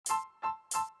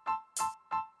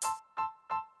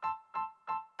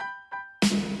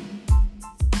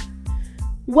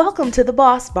Welcome to the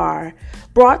Boss Bar,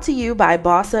 brought to you by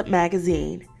Boss Up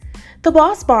Magazine. The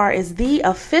Boss Bar is the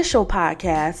official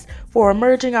podcast for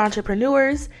emerging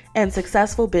entrepreneurs and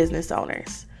successful business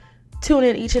owners. Tune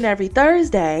in each and every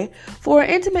Thursday for an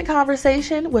intimate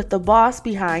conversation with the boss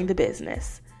behind the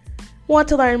business. Want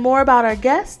to learn more about our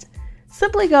guest?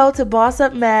 Simply go to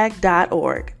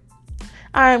bossupmag.org.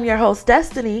 I am your host,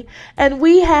 Destiny, and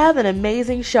we have an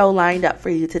amazing show lined up for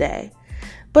you today.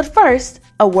 But first,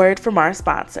 a word from our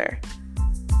sponsor.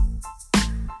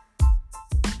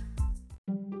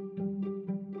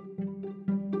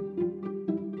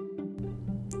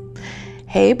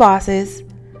 Hey bosses,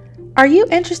 are you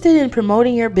interested in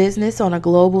promoting your business on a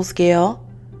global scale?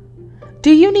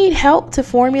 Do you need help to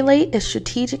formulate a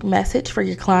strategic message for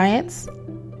your clients?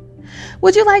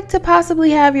 Would you like to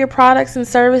possibly have your products and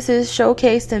services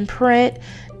showcased in print,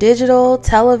 digital,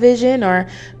 television, or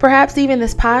perhaps even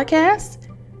this podcast?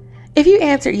 If you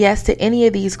answered yes to any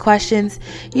of these questions,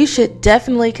 you should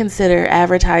definitely consider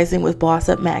advertising with Boss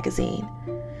Up Magazine.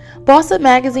 Boss Up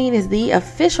Magazine is the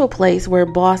official place where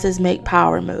bosses make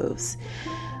power moves.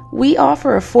 We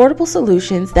offer affordable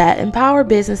solutions that empower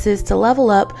businesses to level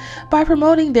up by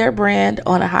promoting their brand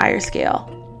on a higher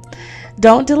scale.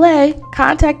 Don't delay.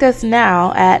 Contact us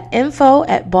now at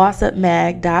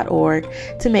info@bossupmag.org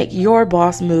to make your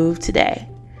boss move today.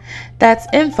 That's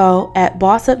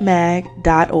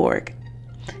info@bossupmag.org.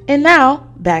 And now,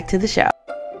 back to the show.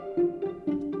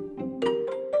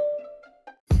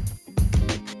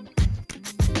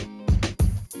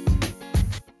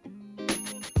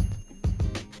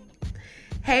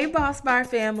 Hey Boss Bar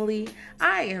family,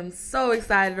 I am so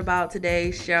excited about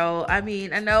today's show. I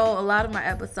know a lot of my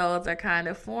episodes are kind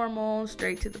of formal,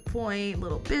 straight to the point, a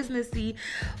little businessy,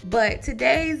 but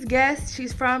today's guest,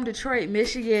 she's from Detroit,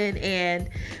 Michigan, and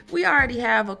we already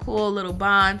have a cool little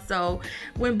bond. So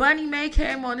when Bunnie May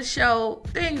came on the show,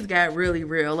 things got really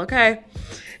real, okay?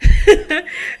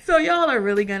 So y'all are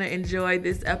really going to enjoy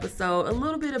this episode. A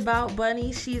little bit about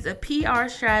Bunnie. She's a PR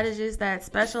strategist that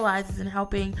specializes in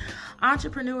helping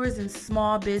entrepreneurs and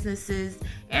small businesses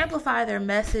amplify their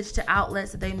message to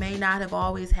outlets that they may not have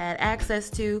always had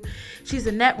access to. She's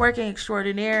a networking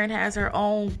extraordinaire and has her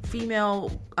own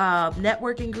female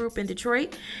networking group in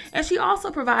Detroit. And she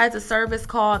also provides a service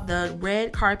called the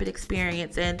Red Carpet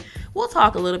Experience. And we'll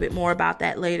talk a little bit more about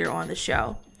that later on the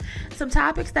show. Some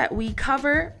topics that we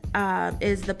cover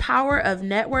is the power of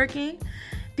networking,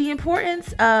 the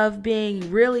importance of being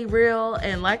really real,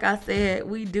 and like I said,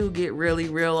 we do get really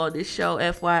real on this show,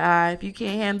 FYI. If you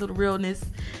can't handle the realness,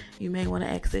 you may want to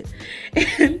exit.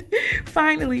 And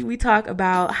finally, we talk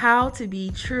about how to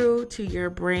be true to your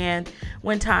brand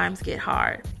when times get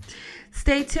hard.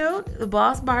 Stay tuned. The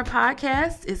Boss Bar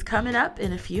podcast is coming up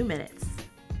in a few minutes.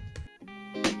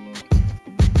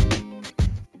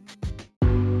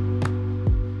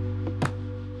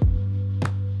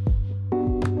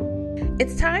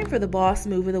 It's time for the Boss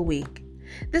Move of the Week.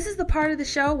 This is the part of the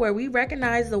show where we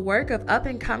recognize the work of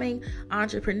up-and-coming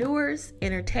entrepreneurs,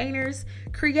 entertainers,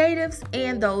 creatives,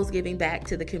 and those giving back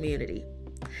to the community.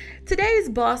 Today's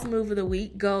Boss Move of the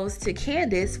Week goes to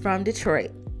Candace from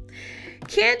Detroit.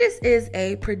 Candace is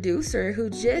a producer who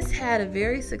just had a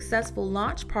very successful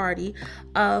launch party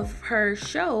of her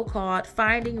show called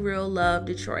Finding Real Love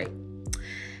Detroit.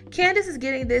 Candace is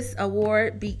getting this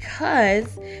award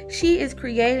because she is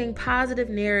creating positive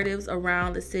narratives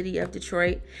around the city of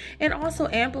Detroit and also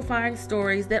amplifying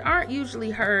stories that aren't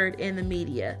usually heard in the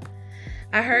media.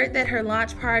 I heard that her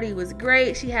launch party was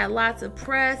great. She had lots of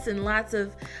press and lots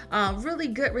of really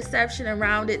good reception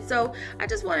around it. So I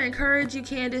just want to encourage you,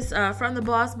 Candace, from the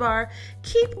Boss Bar,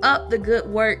 keep up the good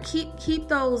work. Keep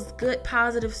those good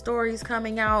positive stories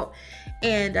coming out.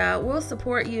 And we'll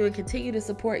support you and continue to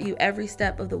support you every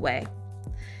step of the way.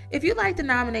 If you'd like to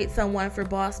nominate someone for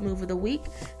Boss Move of the Week,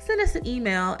 send us an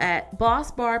email at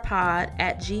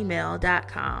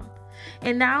bossbarpod@gmail.com.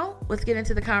 And now, let's get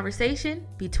into the conversation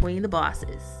between the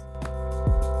bosses.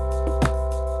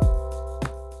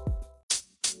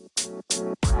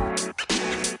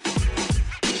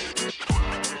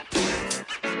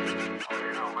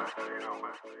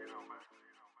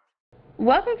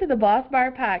 Welcome to the Boss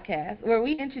Bar podcast, where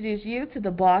we introduce you to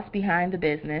the boss behind the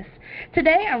business.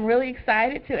 Today, I'm really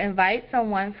excited to invite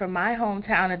someone from my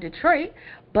hometown of Detroit,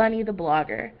 Bunnie the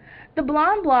Blogger. The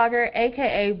blonde blogger,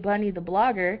 aka Bunnie the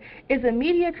Blogger, is a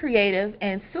media creative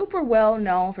and super well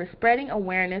known for spreading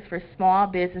awareness for small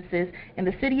businesses in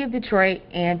the city of Detroit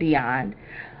and beyond.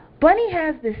 Bunnie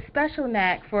has this special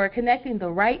knack for connecting the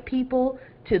right people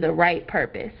to the right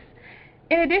purpose.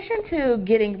 In addition to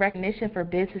getting recognition for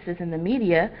businesses in the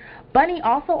media, Bunnie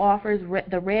also offers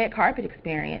the red carpet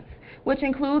experience, which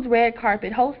includes red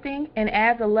carpet hosting and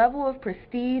adds a level of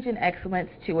prestige and excellence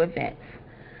to events.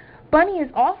 Bunnie is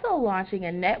also launching a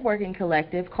networking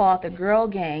collective called the Girl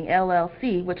Gang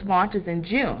LLC, which launches in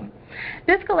June.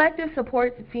 This collective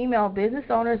supports female business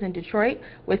owners in Detroit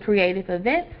with creative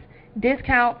events,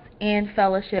 discounts, and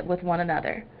fellowship with one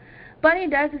another. Bunnie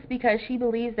does this because she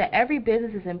believes that every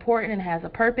business is important and has a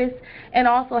purpose and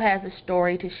also has a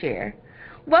story to share.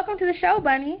 Welcome to the show,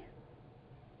 Bunnie.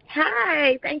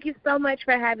 Hi, thank you so much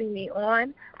for having me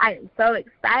on. I am so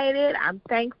excited, I'm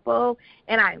thankful,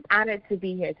 and I'm honored to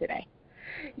be here today.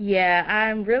 Yeah,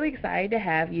 I'm really excited to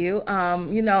have you.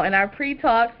 In our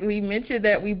pre-talks, we mentioned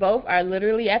that we both are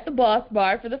literally at the Boss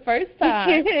Bar for the first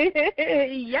time.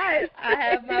 Yes. I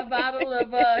have my bottle of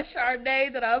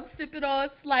Chardonnay that I'm sipping on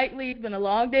slightly. It's been a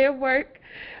long day of work.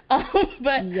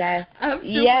 But yes, I'm super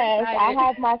yes, excited. I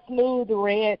have my smooth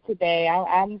red today.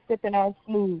 I'm sipping on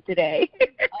smooth today.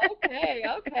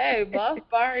 Okay, Boss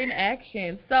Bar in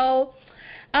action. So,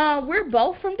 we're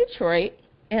both from Detroit.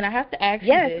 And I have to ask you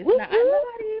this. Now,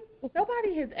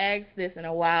 nobody has asked this in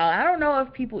a while. I don't know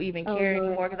if people even care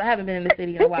anymore because I haven't been in the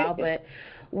city in a while. But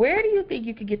where do you think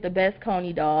you could get the best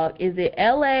coney dog? Is it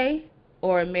L.A.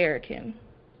 or American?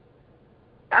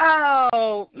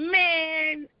 Oh,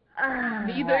 man.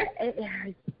 Neither?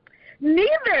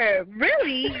 Neither,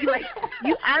 really. Like,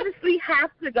 you honestly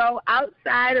have to go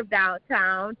outside of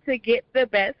downtown to get the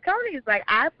best conies. Like,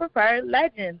 I prefer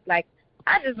Legends. Like,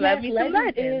 I just love me some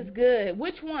Legends. It is good.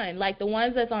 Which one? Like the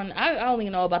ones that's on, I only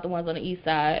know about the ones on the east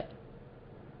side.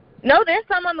 No, there's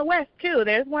some on the west, too.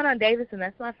 There's one on Davidson.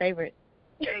 That's my favorite.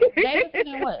 Davidson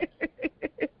and what?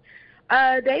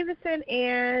 Davidson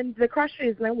and the cross street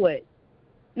is Linwood.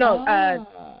 No,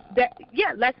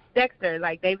 Dexter,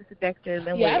 like Davidson, Dexter,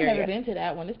 Linwood. Yeah, I've never been to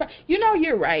that one.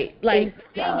 You're right. Like,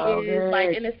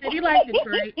 like in a city like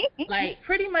Detroit, like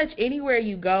pretty much anywhere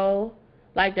you go,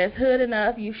 like that's hood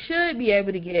enough, you should be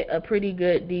able to get a pretty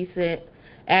good, decent,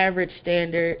 average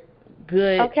standard,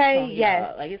 good. Okay,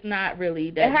 yes. Like it's not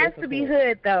really that. It has to be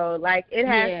hood though. Like it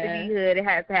has to be hood. It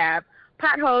has to have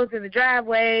potholes in the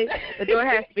driveway. The door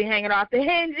has to be hanging off the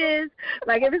hinges.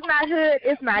 Like if it's not hood,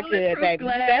 it's not good, baby.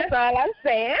 Glass. That's all I'm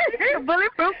saying.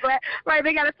 Bulletproof glass. Like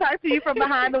they gotta talk to you from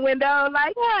behind the window.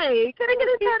 Like, hey, can I get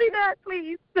a teddy dog,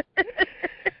 please?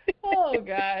 Oh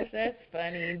gosh, that's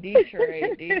funny.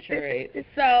 Detroit.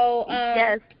 So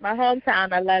yes, my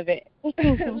hometown. I love it.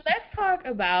 Let's talk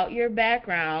about your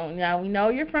background. Now we know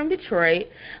you're from Detroit.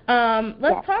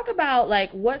 Let's talk about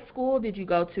like what school did you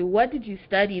go to? What did you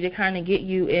study to kind of get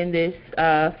you in this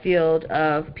field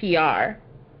of PR?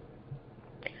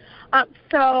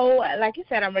 So, like you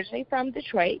said, I'm originally from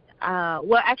Detroit.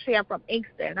 Well, actually, I'm from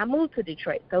Inkster, and I moved to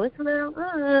Detroit, so it's a little,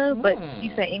 but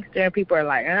you say Inkster, and people are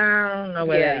like, I don't know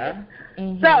where that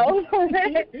is. So,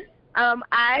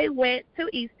 I went to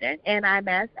Eastern, and I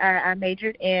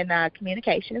majored in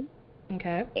communications.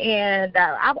 Okay. And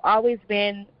I've always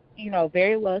been,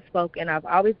 very well-spoken. I've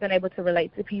always been able to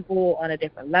relate to people on a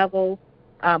different level.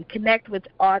 Connect with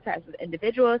all types of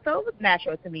individuals, so it was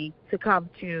natural to me to come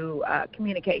to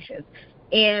communications.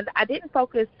 And I didn't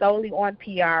focus solely on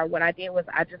PR. What I did was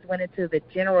I just went into the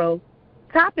general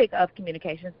topic of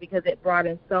communications because it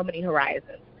broadens so many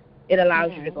horizons. It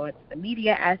allows you to go into the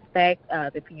media aspect,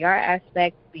 the PR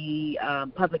aspect, the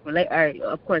public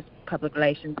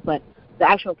relations, but the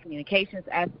actual communications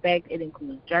aspect. It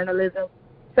includes journalism.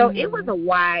 So it was a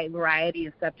wide variety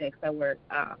of subjects that were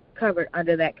covered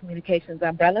under that communications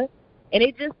umbrella, and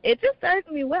it just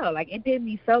served me well. Like it did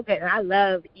me so good, and I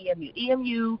love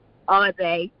EMU all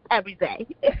day, every day.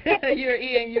 You're an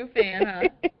EMU fan,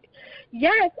 huh?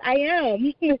 Yes, I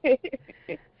am.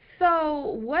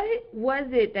 So what was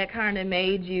it that kind of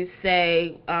made you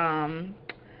say,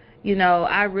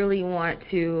 I really want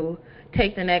to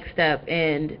take the next step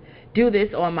and do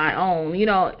this on my own?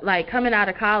 Like coming out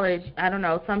of college, I don't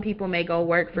know, some people may go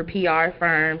work for PR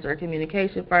firms or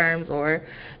communication firms or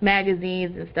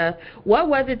magazines and stuff. What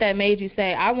was it that made you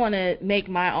say, I want to make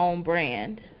my own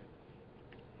brand?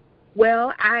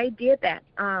 Well, I did that.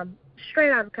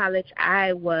 Straight out of college,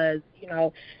 I was,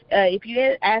 if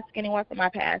you ask anyone from my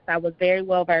past, I was very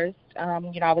well-versed. I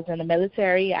was in the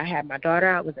military. I had my daughter.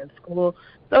 I was in school.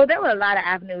 So there were a lot of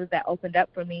avenues that opened up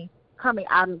for me coming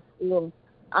out of school.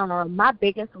 My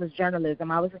biggest was journalism.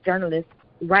 I was a journalist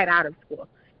right out of school.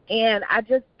 And I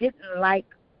just didn't like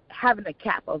having a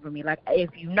cap over me. Like, if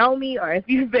you know me or if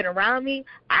you've been around me,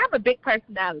 I have a big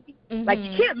personality. Like,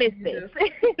 you can't miss this.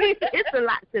 It's a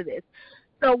lot to this.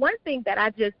 So one thing that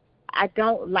I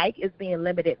don't like is being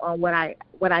limited on what I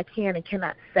can and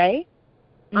cannot say.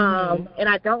 And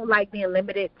I don't like being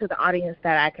limited to the audience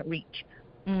that I can reach.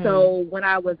 Mm. So when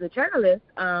I was a journalist,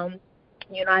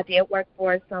 you know, I did work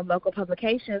for some local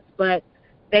publications, but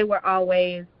they were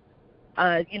always,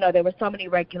 you know, there were so many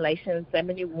regulations, so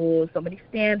many rules, so many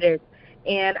standards.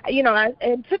 And, you know,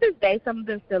 and to this day, some of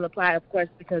them still apply, of course,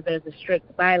 because there's a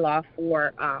strict bylaw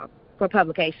for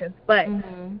publications. But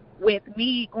with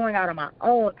me going out on my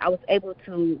own, I was able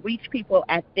to reach people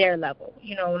at their level.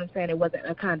 You know what I'm saying? It wasn't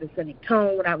a condescending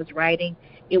tone when I was writing.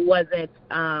 It wasn't,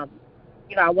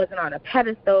 you know, I wasn't on a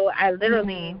pedestal. I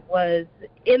literally was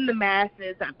in the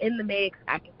masses. I'm in the mix.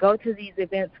 I can go to these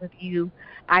events with you.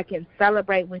 I can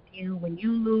celebrate with you. When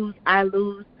you lose, I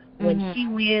lose. When she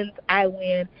wins, I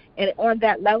win. And on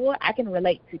that level, I can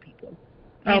relate to people.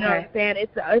 You know what I'm saying?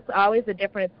 It's always a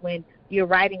difference when you're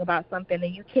writing about something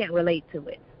and you can't relate to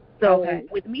it. So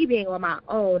with me being on my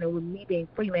own and with me being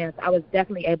freelance, I was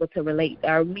definitely able to relate.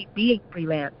 Or me being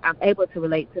freelance, I'm able to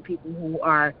relate to people who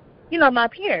are, you know, my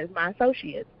peers, my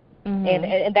associates.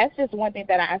 And that's just one thing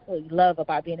that I absolutely love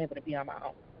about being able to be on my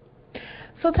own.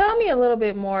 So tell me a little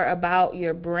bit more about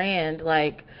your brand.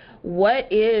 Like,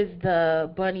 what is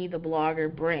the Bunnie the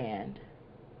Blogger brand?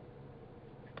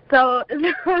 So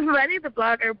Bunnie the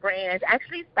Blogger brand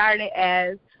actually started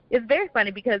as, it's very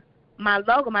funny because my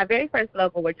logo, my very first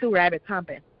logo were two rabbits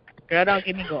humping. Girl, don't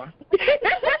get me going.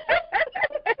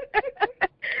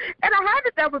 And I had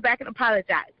to double back and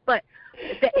apologize. But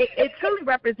it truly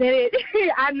represented,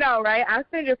 I know, right? I'll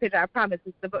send you a picture, I promise.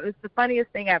 It's the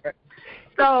funniest thing ever.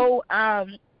 So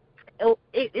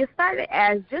it started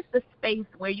as just a space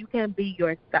where you can be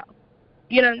yourself.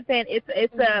 You know what I'm saying?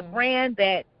 It's a brand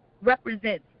that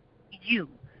represents you.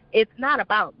 It's not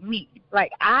about me.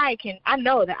 Like, I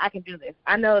know that I can do this.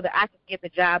 I know that I can get the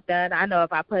job done. I know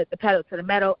if I put the pedal to the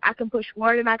metal, I can push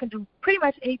forward and I can do pretty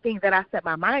much anything that I set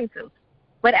my mind to.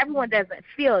 But everyone doesn't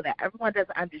feel that. Everyone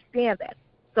doesn't understand that.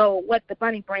 So what the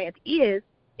Bunnie brand is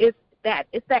that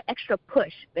it's that extra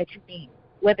push that you need,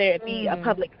 whether it be a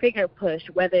public figure push,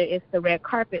 whether it's the red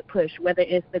carpet push, whether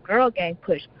it's the girl gang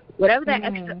push, whatever that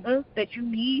extra oomph that you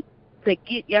need to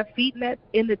get your feet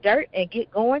in the dirt and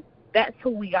get going, that's who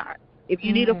we are. If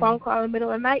you need a phone call in the middle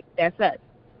of the night, that's us.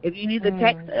 If you need a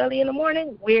text early in the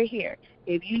morning, we're here.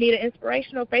 If you need an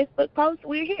inspirational Facebook post,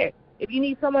 we're here. If you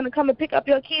need someone to come and pick up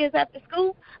your kids after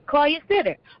school, call your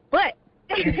sitter. But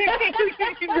you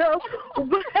know,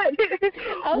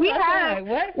 but we have.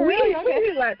 What?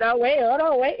 We like, no, wait, hold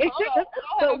on, wait.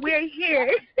 But we're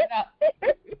here.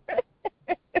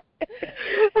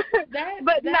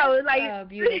 But no, like,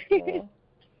 beautiful.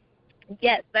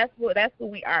 Yes, that's who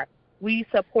we are. We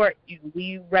support you.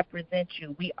 We represent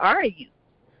you. We are you.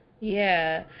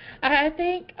 Yeah. I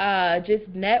think just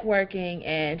networking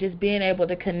and just being able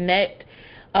to connect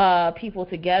people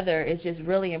together is just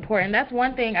really important. That's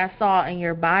one thing I saw in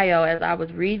your bio as I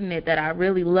was reading it that I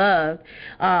really loved.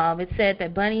 It said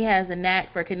that Bunnie has a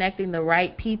knack for connecting the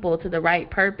right people to the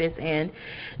right purpose, and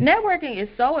networking is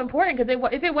so important because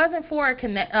if it wasn't for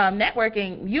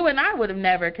networking, you and I would have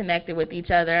never connected with each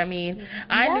other. I mean,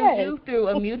 I knew you through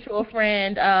a mutual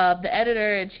friend, the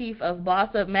editor-in-chief of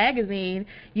Boss Up Magazine.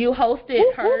 You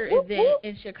hosted her event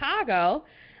in Chicago.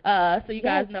 So you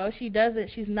guys know she's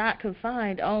not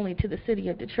confined only to the city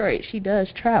of Detroit. She does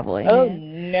travel. Oh,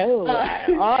 no.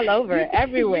 All over,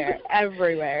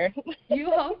 everywhere. You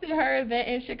hosted her event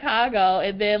in Chicago,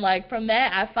 and then, like, from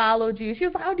that, I followed you. She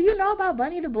was like, oh, do you know about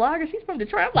Bunnie the Blogger? She's from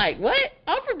Detroit. I'm like, what?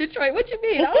 I'm from Detroit. What you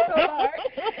mean? I don't know about her.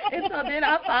 And so then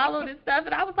I followed and stuff,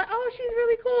 and I was like, oh, she's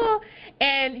really cool.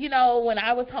 And, you know, when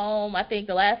I was home, I think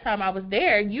the last time I was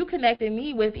there, you connected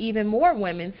me with even more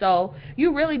women. So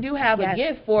you really do have a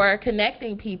gift for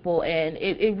connecting people, and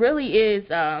it really is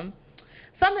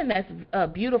something that's a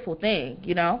beautiful thing,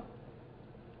 you know?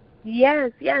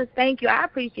 Yes, thank you. I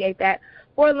appreciate that.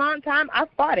 For a long time, I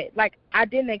fought it. Like, I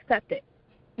didn't accept it.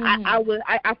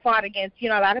 I fought against, you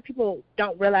know, a lot of people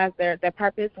don't realize their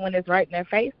purpose when it's right in their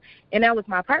face, and that was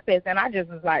my purpose, and I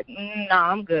just was like, no,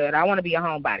 I'm good. I want to be a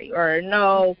homebody, or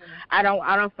no, I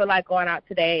don't feel like going out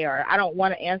today, or I don't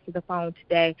want to answer the phone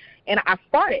today, and I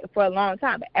fought it for a long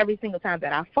time, but every single time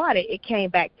that I fought it, it came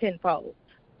back tenfold.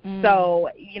 So,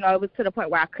 you know, it was to the point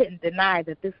where I couldn't deny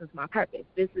that this is my purpose.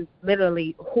 This is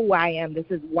literally who I am. This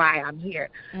is why I'm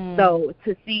here. So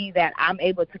to see that I'm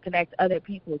able to connect other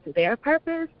people to their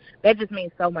purpose, that just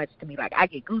means so much to me. Like, I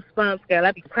get goosebumps, girl.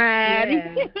 I be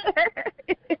crying. Yeah.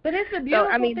 But it's a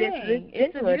beautiful thing.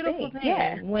 It's a beautiful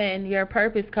thing when your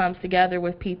purpose comes together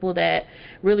with people that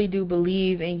really do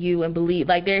believe in you and believe,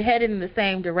 like, they're headed in the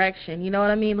same direction. You know what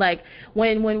I mean? Like,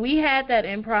 when we had that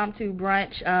impromptu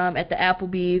brunch at the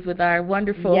Applebee's Bunnies with our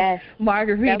wonderful yes.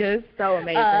 margaritas. So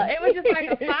amazing. It was just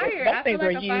like a fire. I feel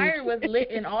like a fire was lit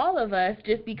in all of us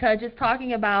just because just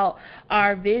talking about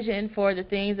our vision for the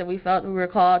things that we felt we were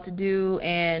called to do,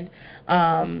 and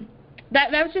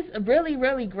that was just really,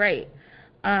 really great.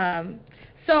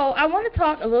 So I want to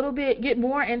talk a little bit, get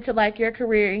more into like your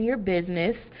career and your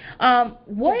business.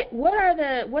 What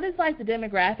is like the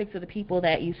demographics of the people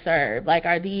that you serve? Like,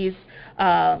 are these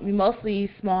mostly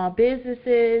small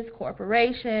businesses,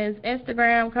 corporations,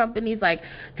 Instagram companies? Like,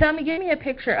 give me a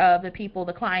picture of the people,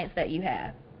 the clients that you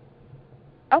have.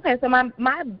 Okay, so my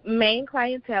main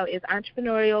clientele is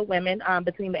entrepreneurial women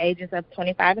between the ages of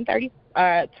 25 and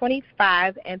 35.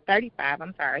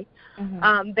 I'm sorry.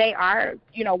 Mm-hmm. They are,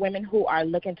 women who are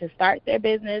looking to start their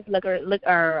business,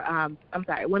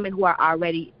 women who are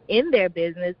already in their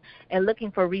business and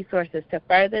looking for resources to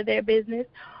further their business.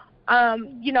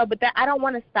 But that I don't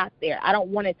want to stop there. I don't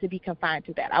want it to be confined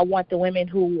to that. I want the women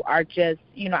who are just,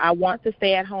 I want the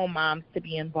stay-at-home moms to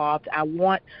be involved. I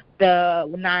want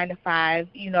the 9 to 5,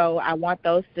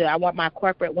 I want my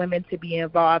corporate women to be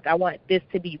involved. I want this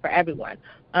to be for everyone.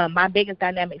 My biggest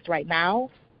dynamics right now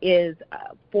is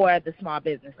for the small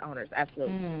business owners,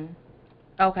 absolutely.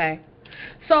 Okay.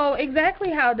 So exactly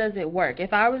how does it work?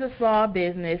 If I was a small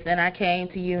business and I came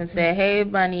to you and said, "Hey,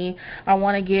 Bunnie, I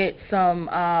want to get some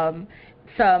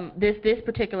this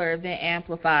particular event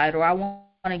amplified, or I want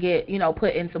to get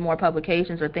put in some more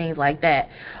publications or things like that,"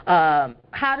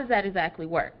 how does that exactly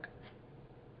work?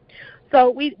 So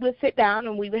we would sit down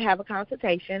and we would have a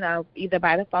consultation, either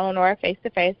by the phone or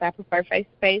face-to-face. I prefer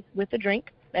face-to-face with a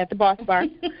drink at the Boss Bar.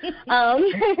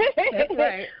 That's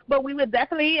right. But we would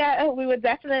definitely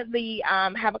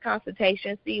have a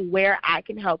consultation, see where I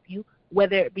can help you,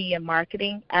 whether it be in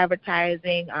marketing,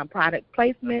 advertising, product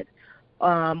placement,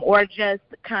 or just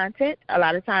content. A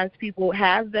lot of times people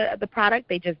have the product,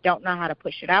 they just don't know how to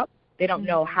push it out. They don't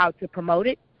know how to promote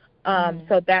it.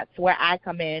 So that's where I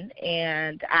come in,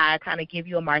 and I kind of give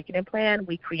you a marketing plan.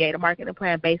 We create a marketing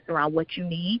plan based around what you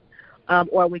need,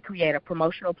 or we create a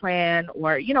promotional plan,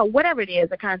 or, whatever it is,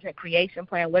 a content creation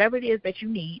plan, whatever it is that you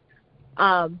need,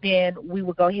 then we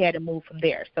will go ahead and move from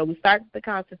there. So we start the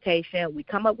consultation, we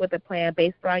come up with a plan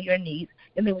based around your needs,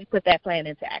 and then we put that plan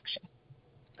into action.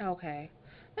 Okay.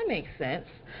 That makes sense.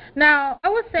 Now, I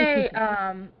would say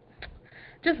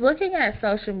just looking at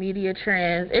social media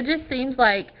trends, it just seems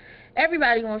like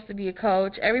everybody wants to be a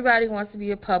coach. Everybody wants to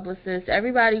be a publicist.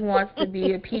 Everybody wants to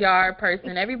be a PR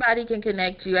person. Everybody can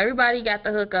connect you. Everybody got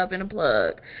the hookup and a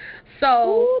plug.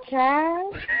 So, ooh,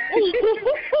 child.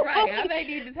 Right, I may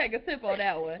need to take a sip on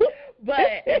that one.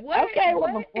 But what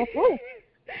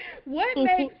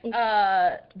makes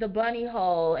the Bunnie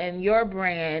Hole and your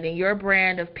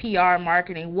brand of PR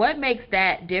marketing, what makes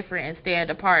that different and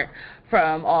stand apart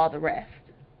from all the rest?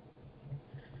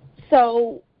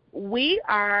 So we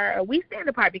stand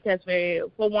apart because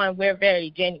we're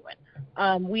very genuine.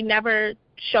 We never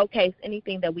showcase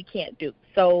anything that we can't do.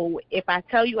 So if I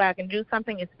tell you I can do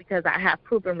something, it's because I have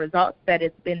proven results that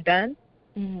it's been done.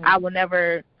 I will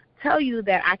never tell you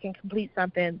that I can complete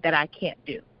something that I can't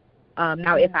do.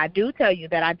 Now, if I do tell you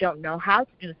that I don't know how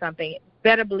to do something,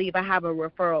 better believe I have a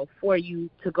referral for you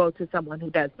to go to someone who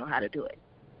does know how to do it.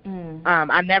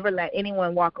 I never let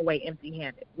anyone walk away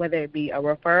empty-handed, whether it be a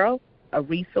referral, a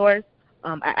resource,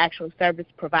 an actual service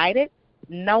provided.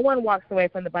 No one walks away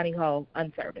from the Bunnie Hole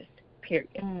unserviced,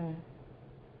 period.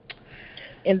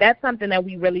 And that's something that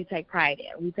we really take pride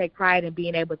in. We take pride in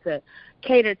being able to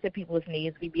cater to people's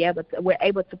needs. We're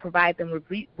able to provide them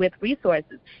with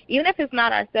resources. Even if it's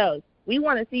not ourselves, we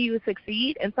want to see you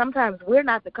succeed, and sometimes we're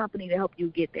not the company to help you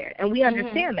get there, and we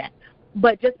understand that.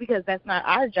 But just because that's not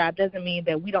our job doesn't mean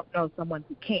that we don't know someone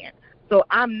who can. So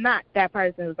I'm not that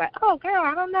person who's like, "Oh, girl,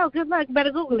 I don't know. Good luck.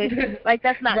 Better Google it." Like,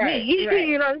 that's not me. Right.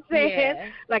 You know what I'm saying? Yeah.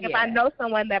 Like, if I know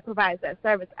someone that provides that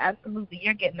service, absolutely,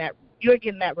 you're getting that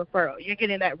referral. You're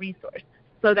getting that resource,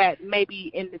 so that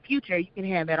maybe in the future you can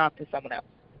hand that off to someone else.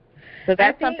 So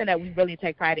that's something that we really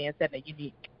take pride in, setting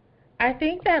unique. I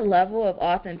think that level of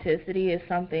authenticity is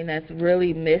something that's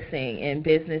really missing in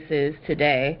businesses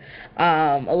today.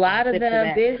 A lot of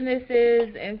them,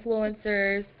 businesses,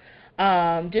 influencers,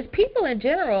 just people in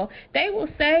general, they will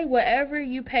say whatever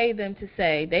you pay them to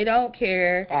say. They don't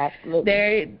care.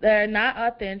 Absolutely. They're not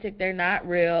authentic. They're not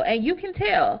real. And you can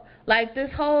tell. Like,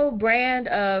 this whole brand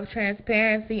of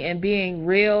transparency and being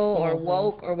real or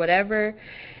woke or whatever,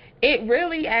 it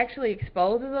really actually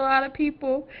exposes a lot of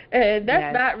people. And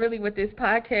that's not really what this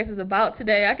podcast is about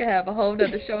today. I could have a whole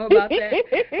other show about that.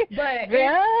 But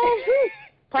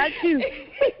Part 2.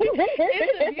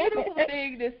 It's a beautiful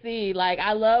thing to see. Like,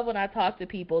 I love when I talk to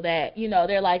people that, you know,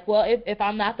 they're like, well, if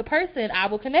I'm not the person, I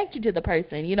will connect you to the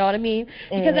person. You know what I mean?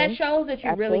 Because that shows that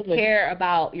you really care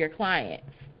about your clients.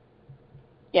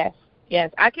 Yes.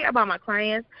 I care about my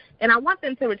clients, and I want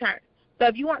them to return. So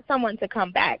if you want someone to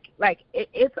come back, like,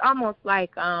 it's almost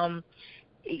like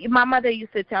my mother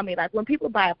used to tell me, like, when people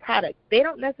buy a product, they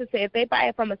don't necessarily, if they buy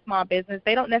it from a small business,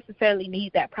 they don't necessarily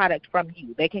need that product from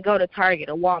you. They can go to Target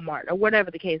or Walmart or whatever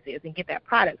the case is and get that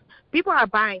product. People are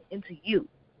buying into you.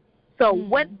 So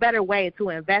what better way to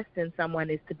invest in someone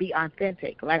is to be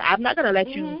authentic. Like, I'm not going to let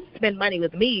you spend money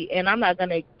with me, and I'm not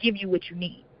going to give you what you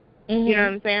need. You know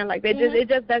what I'm saying? Like, it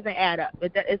just doesn't add up.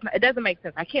 It doesn't make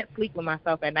sense. I can't sleep with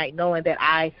myself at night knowing that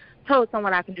I told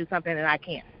someone I can do something and I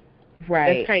can't.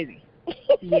 Right. It's crazy.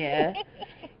 Yeah.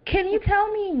 Can you tell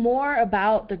me more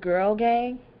about the Girl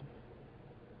Gang?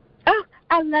 Oh,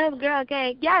 I love Girl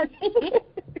Gang. Yes.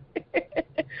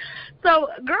 So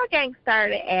Girl Gang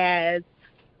started as,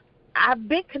 I've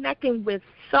been connecting with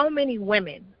so many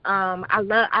women. I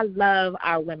love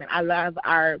our women. I love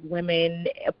our women,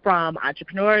 from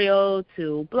entrepreneurial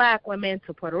to Black women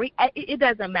to Puerto Rico. It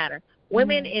doesn't matter.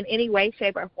 Women in any way,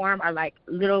 shape, or form are like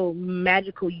little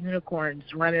magical unicorns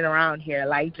running around here,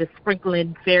 like just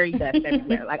sprinkling fairy dust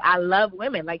everywhere. Like, I love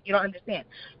women. Like, you don't understand.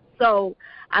 So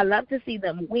I love to see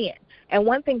them win. And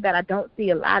one thing that I don't see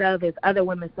a lot of is other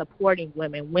women supporting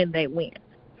women when they win.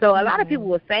 So a lot of people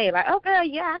will say, like, oh, girl,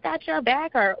 yeah, I got your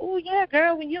back, or, oh, yeah,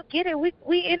 girl, when you get it, we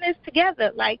in this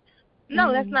together. Like,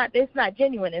 no, it's not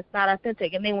genuine. It's not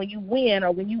authentic. And then when you win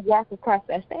or when you walk across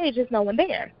that stage, there's no one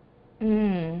there.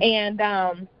 And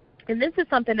this is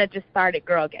something that just started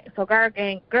Girl Gang. So Girl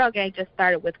Gang just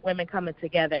started with women coming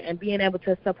together and being able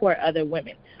to support other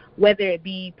women, whether it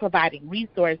be providing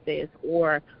resources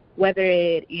or whether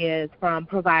it is from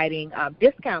providing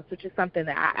discounts, which is something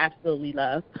that I absolutely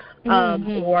love,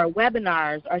 or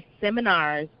webinars or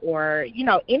seminars or, you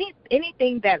know,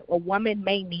 anything that a woman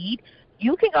may need.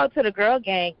 You can go to the Girl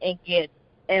Gang and get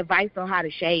advice on how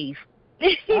to shave.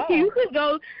 You can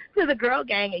go to the Girl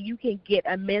Gang and you can get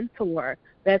a mentor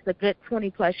that's a good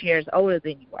 20-plus years older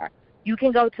than you are. You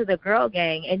can go to the Girl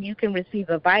Gang and you can receive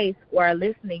advice or a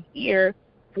listening ear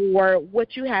for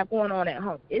what you have going on at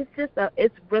home. It's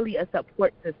really a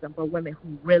support system for women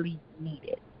who really need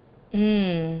it.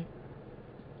 And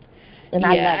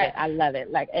I love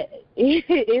it. Like,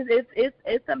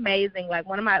 it's amazing. Like,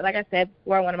 like I said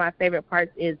before, one of my favorite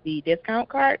parts is the discount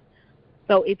card.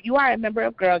 So if you are a member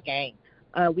of Girl Gang,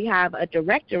 we have a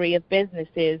directory of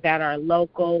businesses that are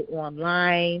local,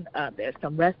 online. There's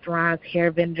some restaurants,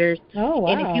 hair vendors. Oh,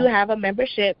 wow. And if you have a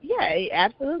membership, yeah,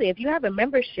 absolutely. If you have a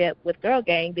membership with Girl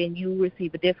Gang, then you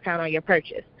receive a discount on your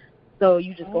purchase. So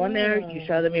you just go in there, you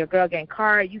show them your Girl Gang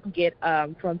card. You can get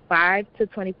from 5 to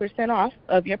 20% off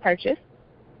of your purchase,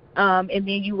 and then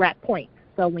you rack points.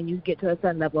 So when you get to a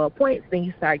certain level of points, then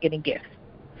you start getting gifts.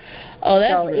 Oh,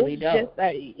 that's really dope.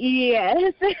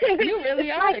 Yes. You really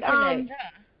are like, girl,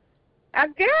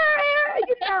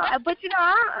 you know, but you know,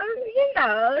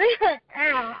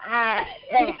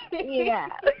 yeah.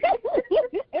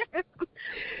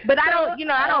 But I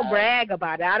don't brag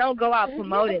about it. I don't go out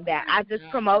promoting that. I just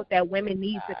promote that women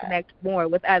need to connect more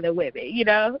with other women, you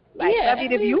know? Like, I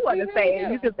mean, if you want to say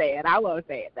it, you can say it. I won't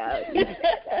say it, though.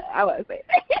 I won't say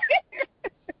it.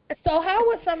 So how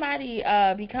would somebody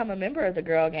become a member of the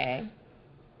Girl Gang?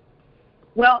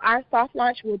 Well, our soft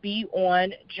launch will be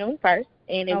on June 1st,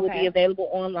 and it will be available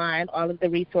online. All of the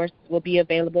resources will be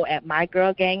available at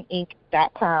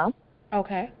mygirlganginc.com.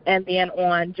 Okay. And then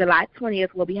on July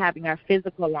 20th, we'll be having our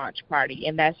physical launch party,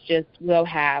 and that's just we'll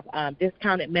have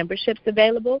discounted memberships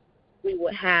available. We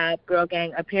will have Girl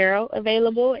Gang apparel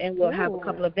available, and we'll have a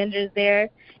couple of vendors there.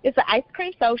 It's an ice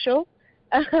cream social.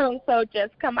 So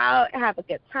just come out, have a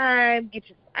good time, get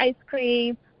you some ice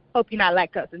cream. Hope you're not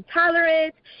lactose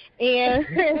intolerant, and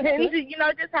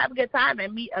just have a good time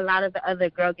and meet a lot of the other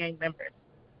Girl Gang members.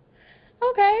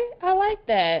 Okay, I like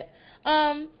that.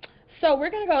 So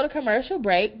we're gonna go to commercial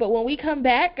break, but when we come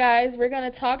back, guys, we're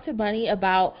gonna talk to Bunnie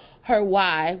about her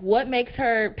why, what makes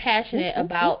her passionate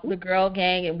about the Girl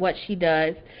Gang and what she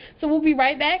does. So we'll be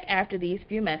right back after these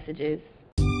few messages.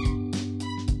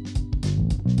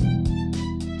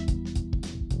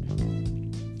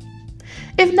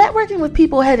 If networking with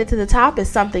people headed to the top is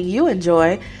something you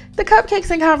enjoy, the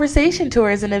Cupcakes and Conversation Tour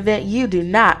is an event you do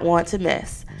not want to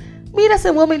miss. Meet us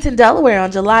in Wilmington, Delaware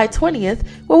on July 20th,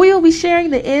 where we will be sharing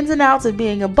the ins and outs of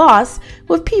being a boss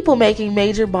with people making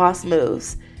major boss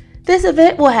moves. This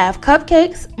event will have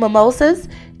cupcakes, mimosas,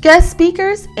 guest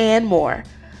speakers, and more.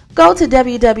 Go to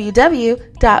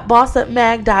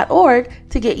www.bossupmag.org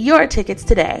to get your tickets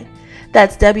today.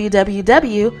 That's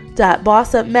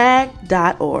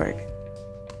www.bossupmag.org.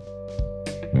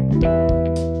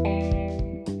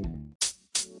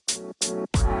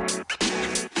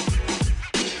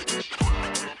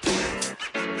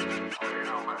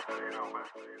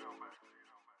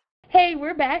 Hey,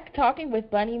 we're back talking with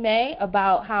Bunnie Mae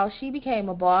about how she became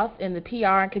a boss in the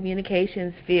PR and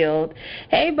communications field.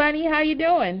 Hey, Bunnie, how you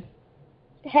doing?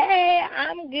 Hey,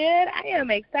 I'm good. I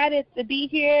am excited to be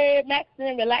here, maxing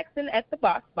and relaxing at the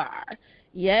Boss Bar.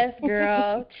 Yes,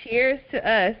 girl. Cheers to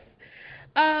us.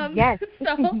 Yes.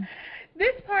 So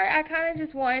this part, I kind of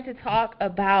just wanted to talk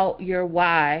about your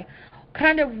why.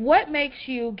 Kind of what makes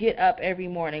you get up every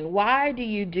morning? Why do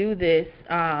you do this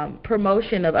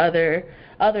promotion of other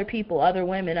people, other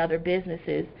women, other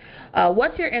businesses?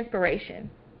 What's your inspiration?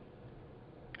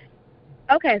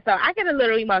 Okay, so I get a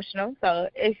little emotional, so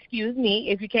excuse me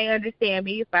if you can't understand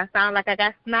me. If I sound like I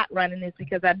got snot running, it's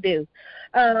because I do.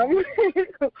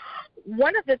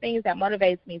 One of the things that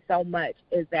motivates me so much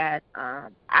is that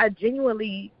I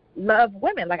genuinely love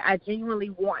women. Like, I genuinely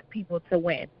want people to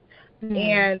win.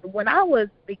 And when I was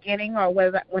beginning, or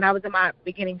when I was in my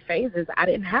beginning phases, I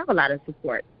didn't have a lot of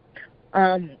support.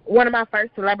 One of my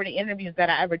first celebrity interviews that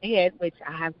I ever did, which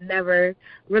I have never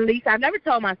released, I've never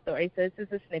told my story, so this is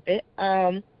a snippet.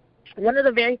 One of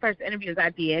the very first interviews I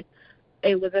did,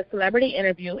 it was a celebrity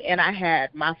interview, and I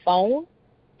had my phone,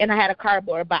 and I had a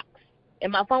cardboard box.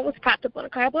 And my phone was propped up on a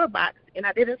cardboard box, and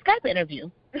I did a Skype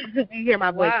interview. You hear my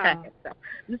voice cracking. So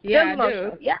it's still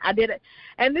emotional. Yeah, I did it.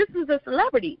 And this was a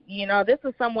celebrity. You know, this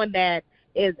is someone that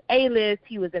is A-list.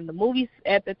 He was in the movies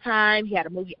at the time. He had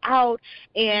a movie out,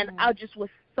 and I just was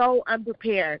so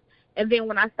unprepared. And then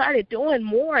when I started doing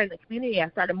more in the community, I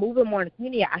started moving more in the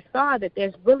community, I saw that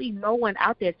there's really no one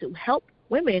out there to help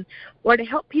women or to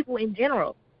help people in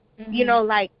general. You know,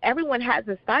 like, everyone has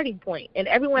a starting point, and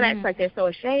everyone acts like they're so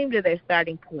ashamed of their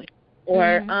starting point,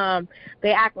 or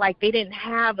they act like they didn't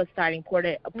have a starting point,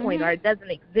 or it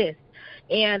doesn't exist.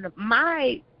 And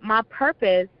my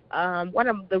purpose, one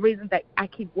of the reasons that I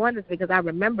keep going is because I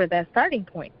remember that starting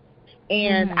point,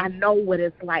 and I know what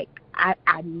it's like. I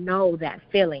know that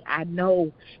feeling. I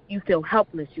know you feel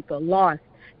helpless, you feel lost,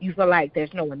 you feel like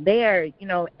there's no one there, you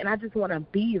know, and I just want to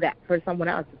be that for someone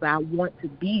else. I want to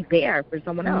be there for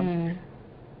someone else.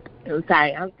 I'm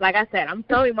sorry. Like I said, I'm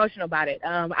so emotional about it.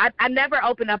 I never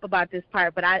opened up about this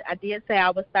part, but I did say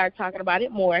I would start talking about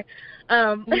it more.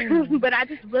 But I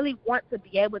just really want to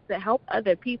be able to help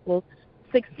other people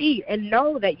succeed and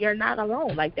know that you're not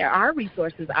alone. Like, there are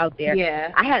resources out there.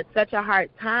 Yeah. I had such a hard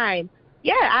time.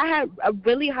 Yeah, I had a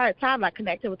really hard time, like,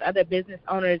 connecting with other business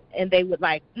owners, and they would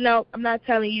like, no, I'm not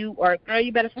telling you, or, girl,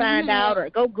 you better find out, or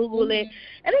go Google it.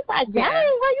 And it's like, dang,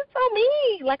 why you so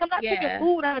mean? Like, I'm not taking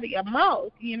food out of your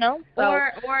mouth, you know? So,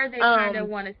 or they kind of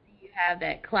want to see you have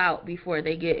that clout before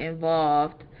they get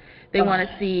involved. They want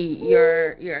to see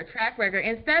your track record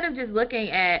instead of just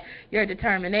looking at your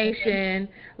determination,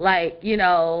 like, you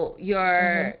know,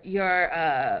 your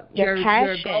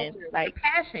passion, your like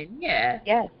passion.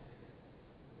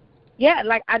 Yeah,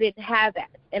 like, I didn't have that,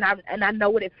 and I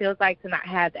know what it feels like to not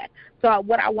have that. So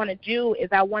what I want to do is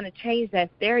I want to change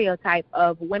that stereotype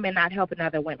of women not helping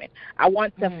other women. I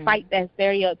want to fight that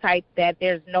stereotype that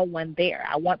there's no one there.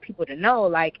 I want people to know,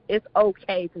 like, it's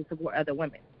okay to support other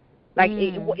women. Like,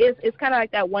 it's kind of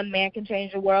like that "One Man Can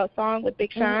Change the World" song with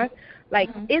Big Sean. Like,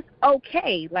 it's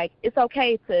okay. Like, it's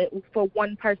okay for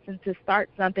one person to start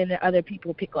something and other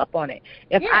people pick up on it.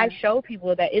 If I show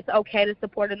people that it's okay to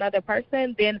support another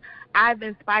person, then I've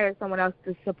inspired someone else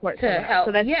to support someone else.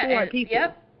 So that's two more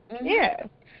people. Yeah.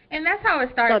 And that's how it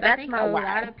starts. So I think a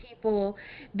lot of people,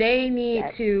 they need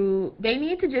to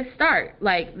just start.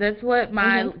 Like, that's what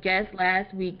my guest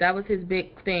last week, that was his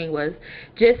big thing, was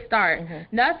just start.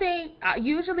 Nothing,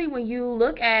 usually when you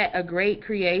look at a great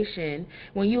creation,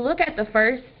 when you look at the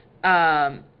first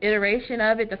iteration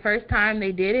of it, the first time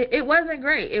they did it, it wasn't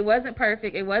great. It wasn't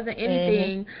perfect. It wasn't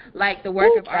anything like the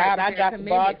work of art that they're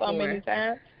committed for. So many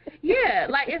times. Yeah,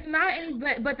 like, it's not any,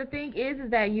 but the thing is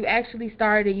that you actually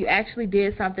started, you actually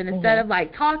did something instead of,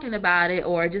 like, talking about it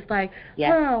or just like,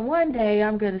 one day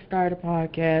I'm going to start a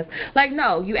podcast. Like,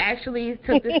 no, you actually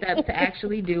took the steps to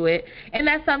actually do it, and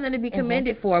that's something to be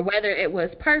commended for, whether it was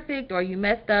perfect or you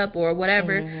messed up or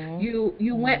whatever,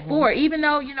 you went for it. Even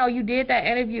though, you know, you did that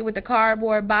interview with the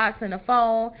cardboard box and the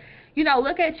phone. You know,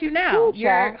 look at you now.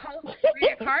 You're host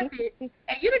red carpet, and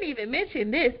you didn't even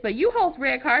mention this, but you host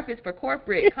red carpets for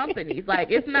corporate companies. Like,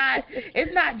 it's not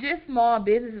just small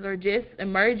businesses or just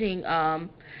emerging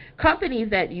companies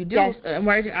that you do, yes.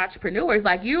 emerging entrepreneurs,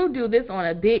 like you do this on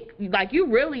a big, like you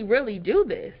really, really do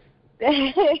this.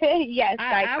 Yes,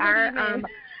 I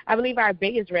believe our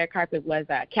biggest red carpet was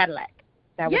Cadillac.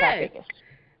 That was our biggest.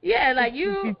 Yeah, like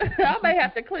you, I may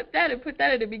have to clip that and put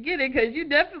that in the beginning because you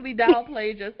definitely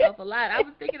downplayed yourself a lot. I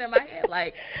was thinking in my head,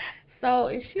 like, so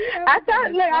is she ever I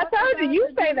told you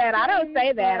say that. I don't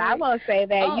say that. I won't say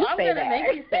that. You say that. I'm going to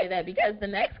make you say that because the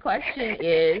next question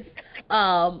is,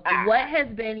 what has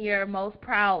been your most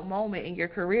proud moment in your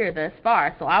career thus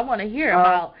far? So I want to hear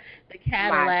about the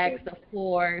Cadillacs, the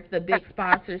Fords, the big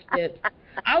sponsorships.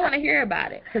 I want to hear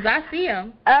about it because I see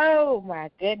them. Oh, my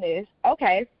goodness.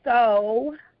 Okay,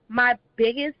 so my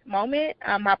biggest moment,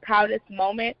 my proudest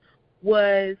moment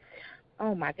was,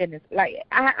 oh, my goodness. Like,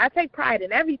 I take pride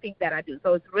in everything that I do,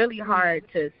 so it's really hard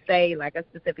to say, like, a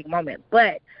specific moment.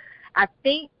 But I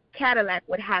think Cadillac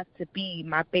would have to be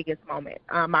my biggest moment,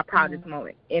 my proudest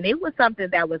moment. And it was something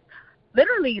that was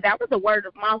literally, that was a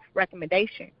word-of-mouth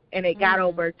recommendation. And it got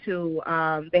over to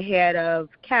the head of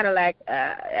Cadillac,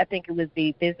 I think it was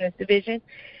the business division.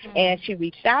 And she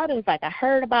reached out and was like, I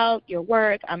heard about your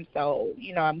work. I'm so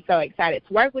excited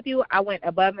to work with you. I went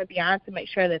above and beyond to make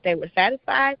sure that they were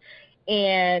satisfied.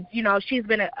 And, she's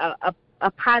been a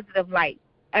positive light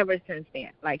ever since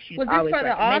then. Like, she's always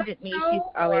recommended me. She's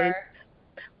always...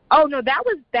 Oh, no, that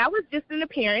was just an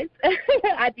appearance.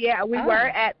 We were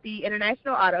at the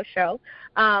International Auto Show,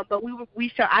 but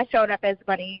I showed up as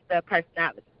Bunnie, the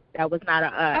personality. That was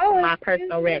not my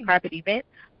personal red carpet event,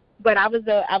 but I was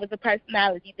a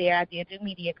personality there. I did do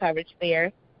media coverage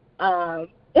there, but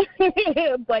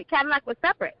Cadillac was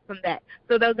separate from that.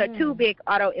 So those are two big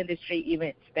auto industry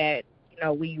events that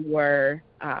we were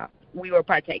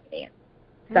partaking in.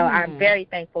 So I'm very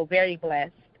thankful, very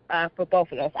blessed for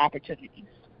both of those opportunities.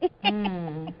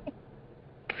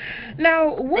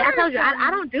 Now, I told you I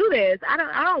don't do this. I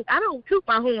don't toot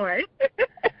my horn.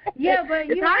 Yeah, but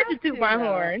it's hard to toot my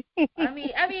horn.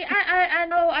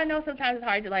 I know sometimes it's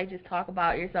hard to like just talk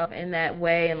about yourself in that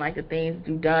way and like the things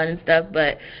you've done and stuff,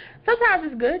 but sometimes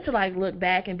it's good to like look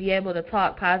back and be able to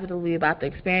talk positively about the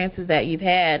experiences that you've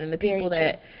had and the people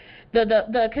that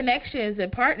the connections and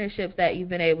partnerships that you've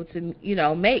been able to,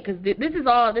 make. Because this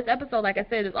episode, like I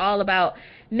said, is all about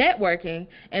networking.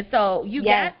 And so you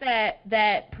got that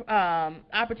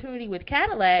opportunity with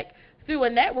Cadillac through a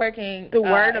networking. Through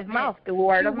word of mouth.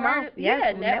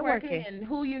 Yes, networking and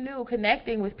who you knew,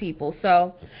 connecting with people.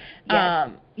 So,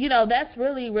 that's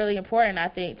really, really important, I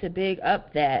think, to big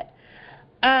up that.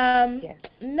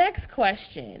 Next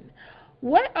question.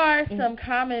 What are some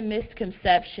common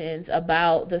misconceptions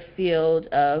about the field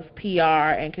of PR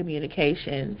and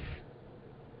communications?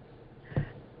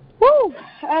 Woo!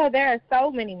 Oh, there are so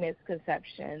many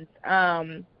misconceptions.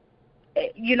 What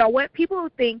people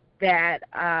think that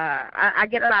I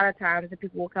get a lot of times that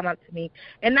people will come up to me,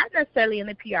 and not necessarily in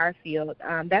the PR field.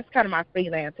 That's kind of my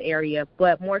freelance area,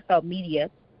 but more so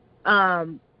media.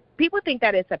 People think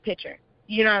that it's a picture.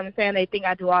 You know what I'm saying? They think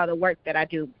I do all the work that I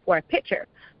do for a picture.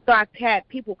 So I've had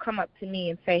people come up to me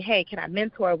and say, hey, can I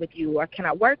mentor with you or can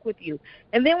I work with you?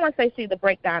 And then once they see the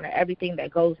breakdown of everything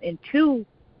that goes into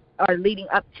or leading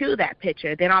up to that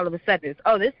picture, then all of a sudden it's,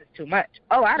 oh, this is too much.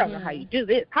 Oh, I don't know how you do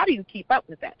this. How do you keep up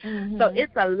with that? So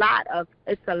it's a lot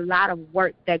of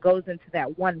work that goes into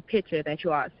that one picture that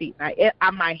you all see.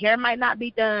 My hair might not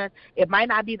be done. It might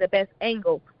not be the best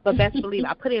angle, but best believe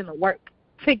I put in the work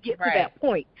to get to that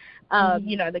point.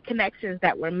 The connections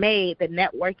that were made, the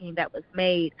networking that was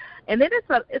made. And then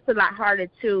it's a lot harder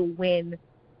too when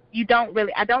you I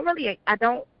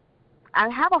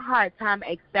have a hard time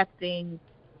accepting,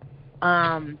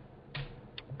 I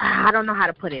don't know how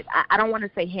to put it. I don't want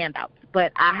to say handouts,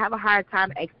 but I have a hard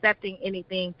time accepting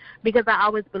anything because I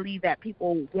always believe that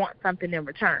people want something in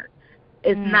return.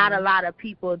 It's not a lot of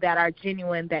people that are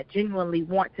genuinely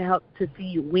want to help to see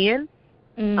you win.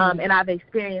 And I've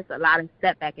experienced a lot of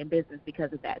setback in business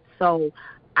because of that. So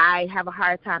I have a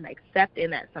hard time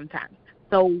accepting that sometimes.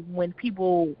 So when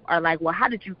people are like, well, how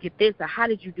did you get this or how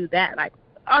did you do that? Like,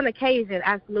 on occasion,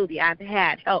 absolutely, I've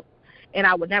had help. And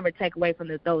I would never take away from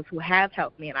those who have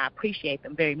helped me, and I appreciate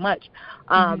them very much.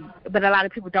 But a lot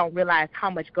of people don't realize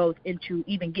how much goes into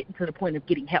even getting to the point of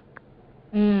getting help.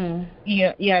 You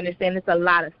understand? There's a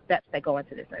lot of steps that go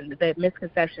into this, and the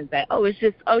misconceptions that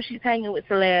she's hanging with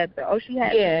celebs, or she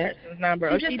has this person's number,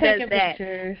 or she does that.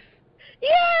 Pictures.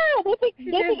 Yeah, they think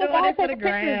it for the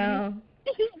gram.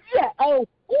 Yeah. Child,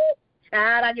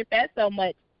 I get that so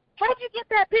much. how'd you get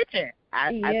that picture?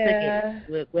 I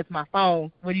took it with my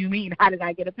phone. What do you mean? How did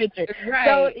I get a picture? Right.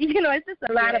 So, it's just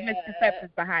a lot of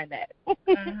misconceptions behind that.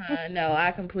 No,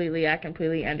 I completely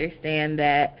understand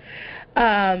that.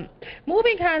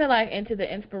 Moving kind of like into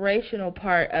the inspirational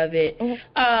part of it,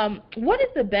 what is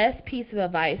the best piece of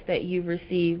advice that you've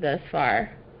received thus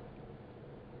far?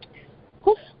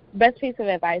 Best piece of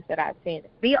advice that I've seen: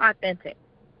 be authentic.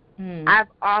 I've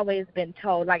always been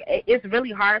told, like, it's really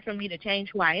hard for me to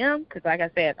change who I am because, like I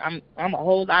said, I'm a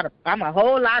whole lot of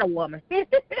woman.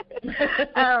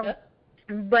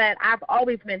 But I've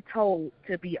always been told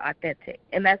to be authentic,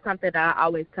 and that's something that I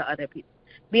always tell other people: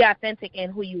 be authentic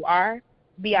in who you are,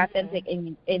 be authentic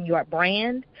in your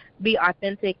brand, be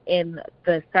authentic in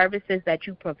the services that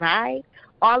you provide.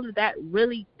 All of that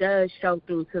really does show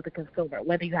through to the consumer,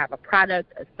 whether you have a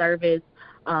product, a service,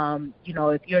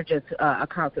 if you're just a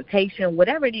consultation,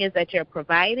 whatever it is that you're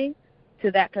providing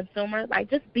to that consumer, like,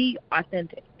 just be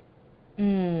authentic.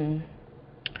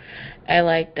 I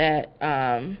like that.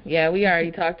 We already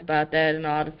talked about that and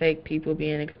all the fake people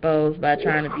being exposed by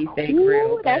trying to be fake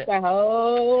real. That's a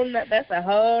whole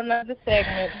nother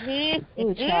segment.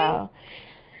 Ooh, child.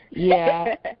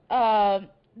 Yeah.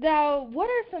 Now, what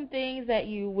are some things that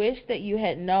you wish that you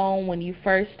had known when you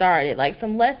first started? Like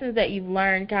some lessons that you've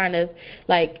learned kind of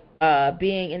like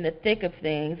being in the thick of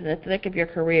things, in the thick of your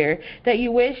career, that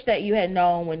you wish that you had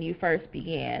known when you first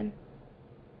began?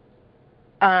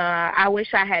 I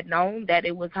wish I had known that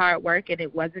it was hard work and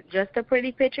it wasn't just a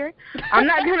pretty picture. I'm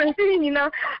not gonna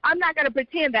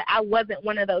pretend that I wasn't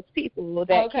one of those people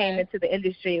that came into the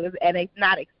industry and it's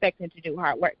not expecting to do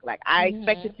hard work. Like, I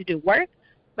expected to do work,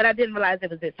 but I didn't realize it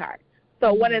was this hard.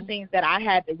 So one of the things that I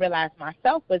had to realize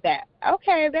myself was that,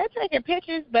 okay, they're taking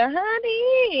pictures, but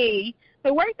honey,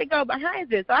 the work that go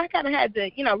behind it. So I kind of had to,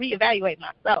 reevaluate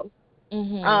myself.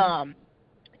 And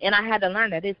I had to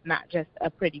learn that it's not just a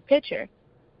pretty picture.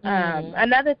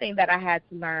 Another thing that I had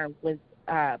to learn was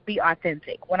be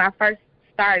authentic. When I first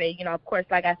started, of course,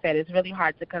 like I said, it's really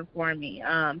hard to conform me.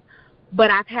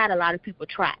 But I've had a lot of people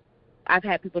try. I've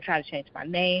had people try to change my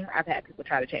name. I've had people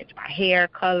try to change my hair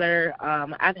color.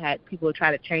 I've had people try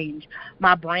to change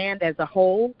my brand as a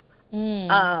whole.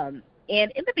 And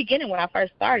in the beginning, when I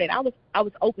first started, I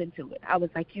was open to it. I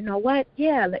was like, you know what?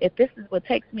 Yeah, if this is what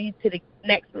takes me to the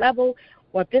next level,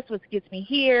 or if this what gets me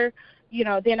here,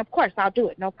 then of course I'll do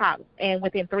it, no problem. And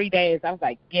within 3 days, I was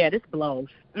like, yeah, this blows.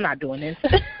 I'm not doing this.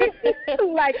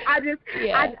 Like, I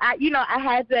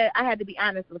had to be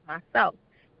honest with myself.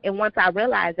 And once I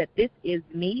realized that this is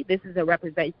me, this is a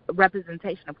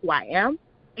representation of who I am,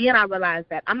 then I realized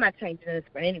that I'm not changing this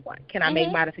for anyone. Can I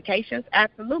make modifications?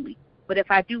 Absolutely. But if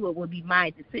I do, it will be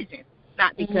my decision,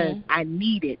 not because I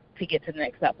need it to get to the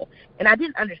next level. And I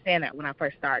didn't understand that when I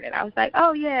first started. I was like,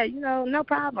 oh, yeah, no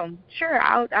problem. Sure,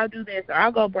 I'll do this, or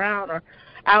I'll go brown, or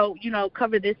I'll,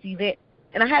 cover this event.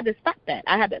 And I had to stop that.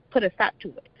 I had to put a stop to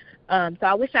it. So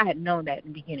I wish I had known that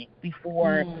in the beginning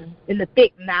before in the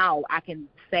thick now I can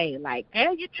say, like, hey,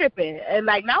 you're tripping. And,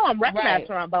 like, now I'm recognized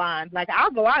when I'm blonde. Like,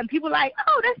 I'll go out and people are like,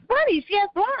 oh, that's funny. She has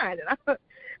blonde.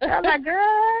 And I'm like, girl,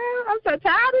 I'm so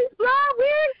tired of these blonde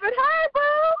wigs, but hi,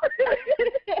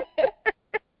 boo.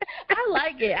 I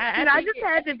like it. I just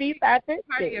had to be authentic.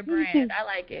 Part of your brand. I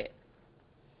like it.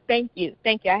 Thank you.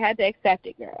 I had to accept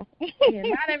it, girl. Yeah,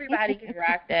 not everybody can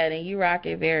rock that, and you rock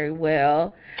it very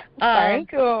well.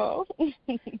 Thank you.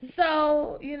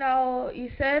 So, you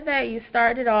said that you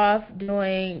started off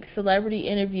doing celebrity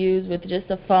interviews with just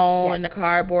a phone and a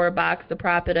cardboard box to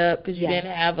prop it up because you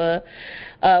didn't have a,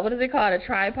 what is it called, a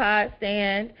tripod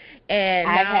stand? And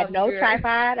I had no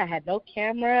tripod. I had no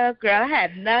camera. Girl, I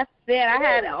had nothing. I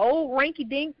had an old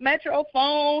rinky-dink Metro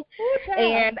phone,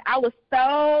 and I was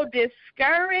so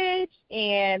discouraged.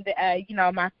 And,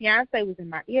 my fiance was in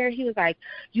my ear. He was like,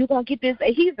 you going to get this?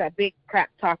 He's a big crap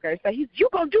talker. So you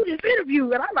going to do this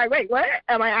interview? And I'm like, wait, what?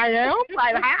 I'm like, I am?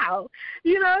 Like, how?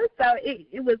 So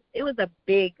it was a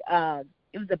big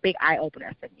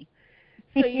eye-opener for me.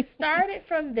 So you started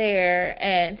from there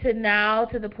and to now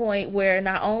to the point where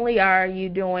not only are you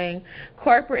doing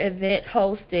corporate event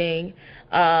hosting,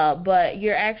 but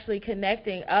you're actually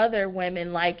connecting other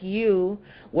women like you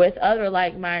with other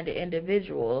like-minded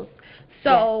individuals.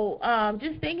 So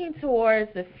just thinking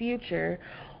towards the future,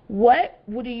 where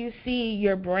do you see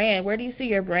your brand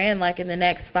like in the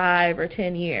next 5 or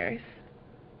 10 years?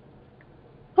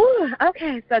 Ooh,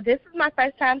 okay, so this is my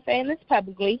first time saying this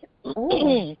publicly.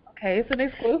 Ooh. Okay, it's an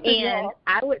exclusive. And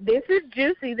this is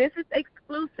juicy. This is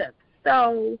exclusive.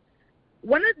 So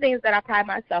one of the things that I pride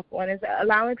myself on is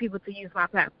allowing people to use my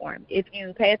platform. If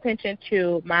you pay attention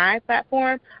to my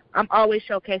platform, I'm always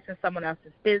showcasing someone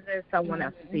else's business, someone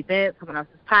else's event, someone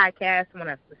else's podcast, someone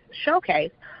else's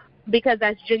showcase, because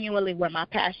that's genuinely where my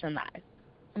passion lies.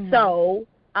 So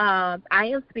I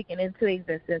am speaking into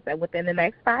existence that within the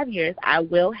next 5 years, I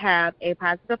will have a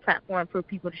positive platform for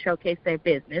people to showcase their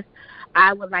business.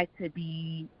 I would like to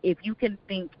be, if you can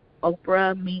think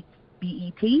Oprah meets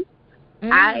BET,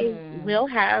 I will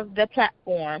have the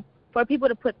platform for people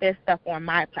to put their stuff on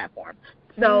my platform.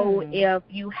 So if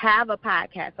you have a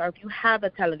podcast, or if you have a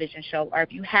television show, or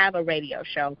if you have a radio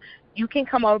show, you can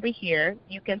come over here.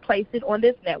 You can place it on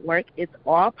this network. It's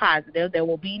all positive. There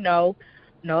will be no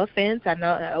offense. I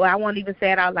know I won't even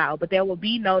say it out loud, but there will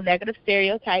be no negative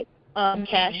stereotype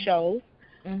cast shows.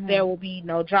 There will be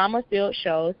no drama-filled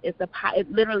shows. It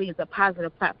literally is a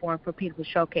positive platform for people to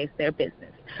showcase their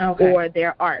business or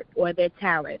their art or their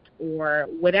talent or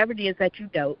whatever it is that you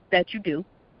do.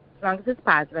 As long as it's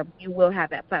positive, you will have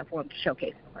that platform to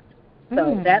showcase it.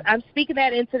 So that I'm speaking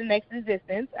that into the next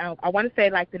existence. I want to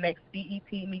say like the next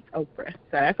BET meets Oprah. So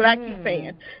that's what I keep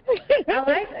saying. I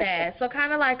like that. So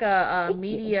kind of like a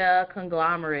media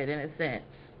conglomerate in a sense.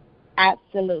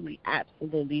 Absolutely.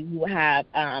 We will have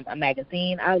a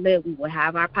magazine outlet. We will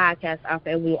have our podcast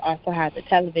outlet. We will also have the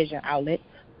television outlet,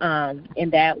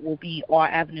 and that will be all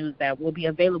avenues that will be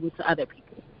available to other people.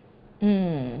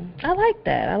 I like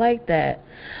that.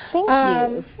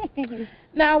 Thank you.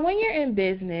 Now, when you're in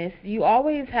business, you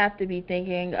always have to be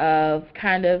thinking of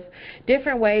kind of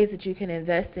different ways that you can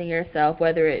invest in yourself,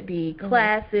 whether it be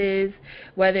classes,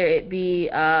 whether it be,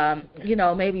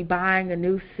 maybe buying a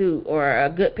new suit or a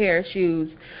good pair of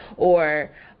shoes, or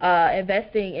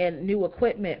investing in new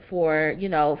equipment for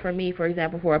me, for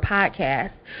example, for a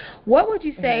podcast. What would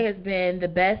you say has been the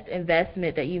best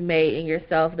investment that you made in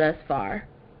yourself thus far?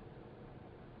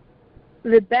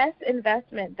 The best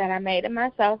investment that I made in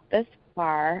myself thus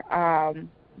far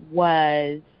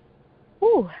was,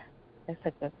 that's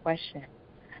a good question.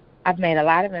 I've made a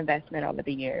lot of investment over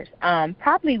the years.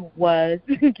 Probably was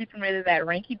getting rid of that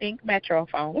rinky-dink Metro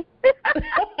phone.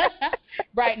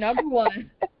 Right, number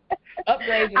one.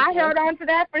 Upgrade I held on to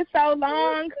that for so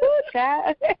long.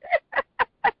 Child.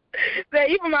 So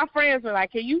even my friends were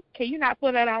like, can you not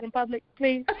put that out in public,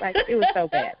 please? Like, it was so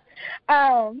bad.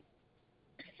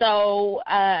 So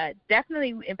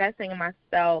definitely investing in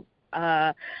myself.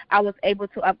 I was able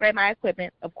to upgrade my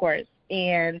equipment, of course,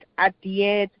 and I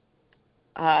did.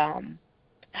 I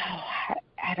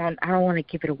don't want to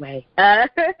give it away.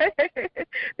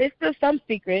 There's still some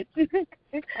secrets.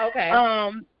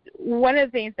 Okay. One of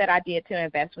the things that I did to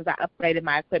invest was I upgraded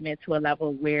my equipment to a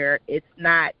level where you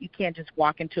can't just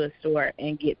walk into a store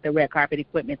and get the red carpet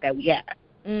equipment that we have.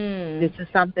 This is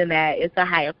something that is a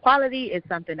higher quality. It's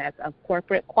something that's of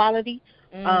corporate quality.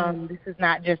 This is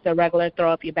not just a regular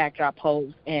throw up your backdrop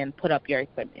hose and put up your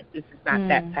equipment. This is not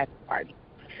that type of party.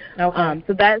 Okay.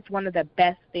 So that's one of the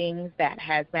best things that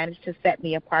has managed to set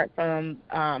me apart from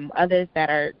others that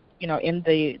are, in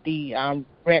the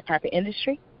red carpet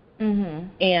industry.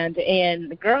 And in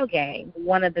the girl gang,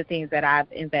 one of the things that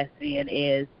I've invested in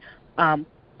is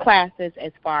classes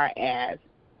as far as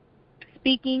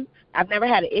speaking. I've never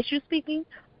had an issue speaking,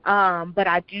 but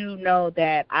I do know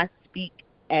that I speak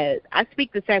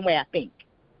the same way I think.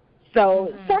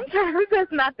 So sometimes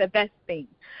that's not the best thing.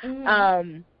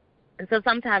 And so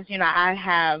sometimes, I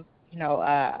have,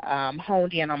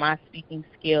 honed in on my speaking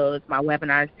skills, my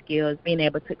webinar skills, being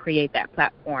able to create that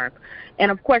platform.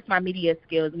 And, of course, my media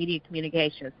skills, media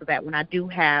communications, so that when I do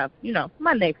have,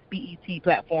 my next BET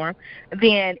platform,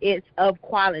 then it's of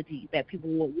quality that people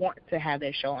will want to have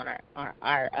their show on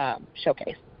our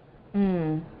showcase.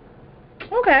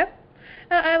 Okay.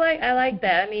 I like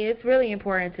that. I mean, it's really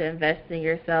important to invest in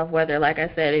yourself, whether, like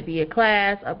I said, it be a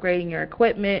class, upgrading your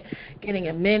equipment, getting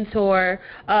a mentor,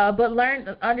 but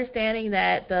understanding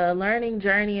that the learning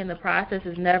journey and the process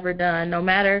is never done. No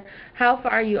matter how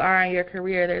far you are in your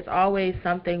career, there's always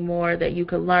something more that you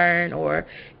could learn or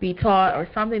be taught or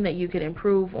something that you could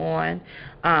improve on.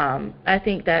 I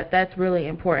think that's really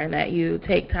important that you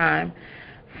take time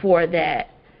for that.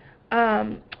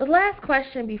 Last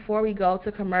question before we go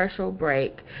to commercial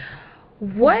break.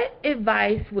 What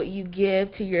advice would you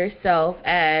give to yourself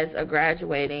as a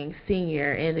graduating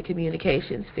senior in the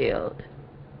communications field?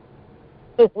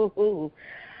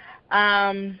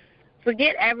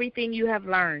 Forget everything you have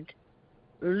learned.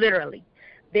 Literally.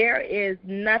 There is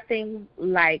nothing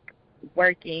like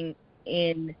working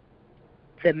in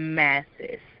the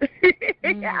masses.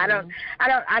 I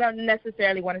don't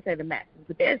necessarily want to say the masses,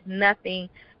 but there's nothing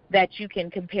that you can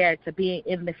compare to being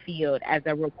in the field as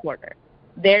a reporter.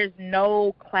 There's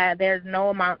no class, there's no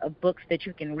amount of books that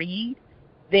you can read.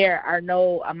 There are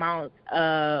no amounts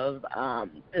of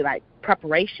like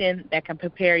preparation that can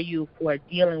prepare you for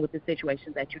dealing with the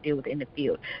situations that you deal with in the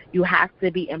field. You have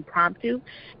to be impromptu,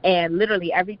 and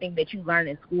literally everything that you learn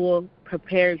in school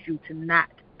prepares you to not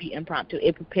be impromptu.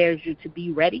 It prepares you to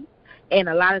be ready. And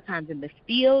a lot of times in the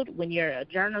field, when you're a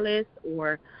journalist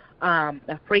or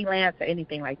a freelance or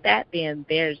anything like that, then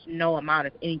there's no amount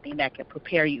of anything that can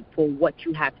prepare you for what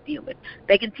you have to deal with.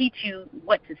 They can teach you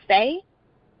what to say,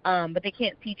 but they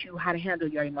can't teach you how to handle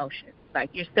your emotions.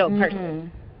 Like, you're still a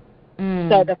person.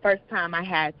 So the first time I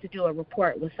had to do a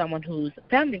report with someone whose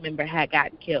family member had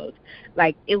gotten killed,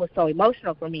 like, it was so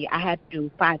emotional for me. I had to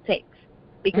do 5 takes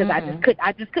because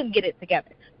I just couldn't get it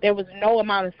together. There was no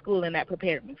amount of schooling that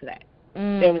prepared me for that.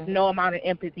 There was no amount of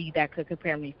empathy that could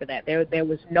prepare me for that. There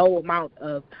was no amount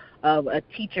of a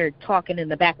teacher talking in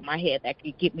the back of my head that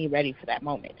could get me ready for that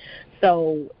moment.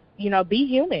 So, be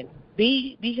human.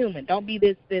 Be human. Don't be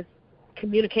this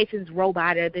communications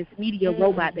robot or this media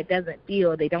robot that doesn't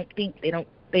feel. They don't think. They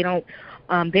don't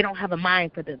have a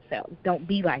mind for themselves. Don't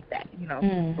be like that.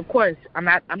 Of course, I'm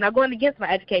not going against my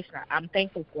education. I'm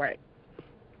thankful for it.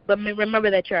 But remember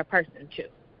that you're a person too.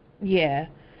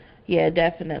 Yeah,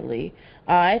 definitely.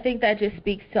 I think that just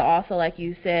speaks to also, like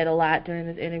you said a lot during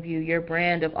this interview, your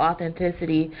brand of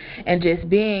authenticity and just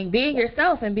being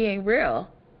yourself and being real.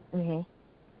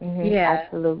 Yeah,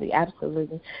 absolutely.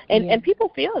 And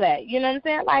people feel that. You know what I'm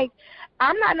saying? Like,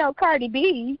 I'm not no Cardi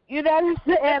B. You know what I'm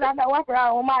saying? I'm not walking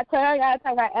around with my tongue out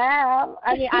like I am.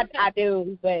 I mean, I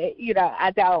do, but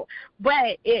I don't.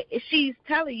 But she's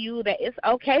telling you that it's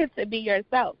okay to be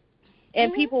yourself.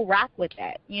 And people rock with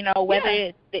that,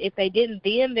 whether if they didn't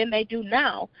then they do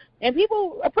now. And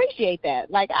people appreciate that.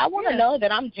 Like, I want to know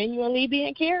that I'm genuinely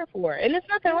being cared for, and there's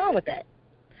nothing wrong with that.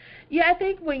 Yeah, I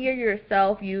think when you're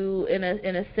yourself, you, in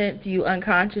a sense, you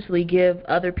unconsciously give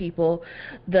other people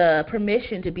the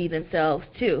permission to be themselves,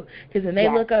 too. Because when they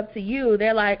look up to you,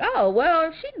 they're like, oh, well,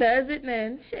 if she does it,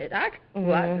 then shit, I'm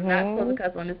not supposed to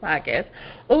cuss on this podcast.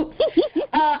 Oops.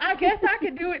 I guess I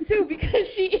could do it, too, because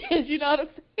she is, you know what I'm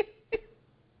saying?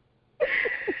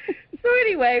 So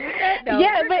anyway, with that note,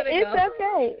 but it's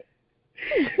okay.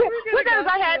 Because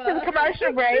I had to the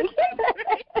commercial break.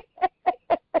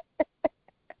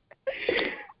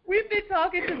 We've been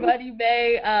talking to Bunnie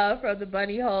Mae from the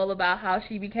Bunnie Hole about how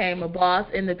she became a boss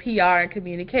in the PR and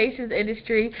communications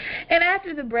industry. And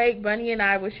after the break, Bunnie and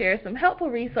I will share some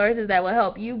helpful resources that will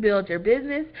help you build your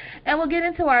business, and we'll get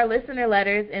into our listener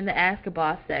letters in the Ask a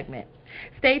Boss segment.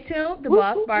 Stay tuned. The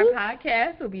Boss Bar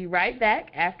Podcast will be right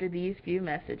back after these few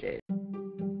messages.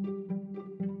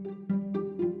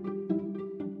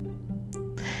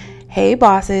 Hey,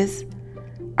 bosses.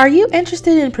 Are you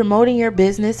interested in promoting your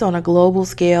business on a global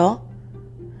scale?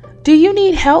 Do you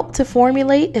need help to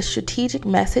formulate a strategic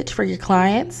message for your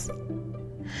clients?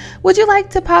 Would you like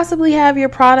to possibly have your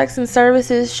products and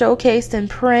services showcased in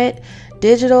print,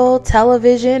 digital,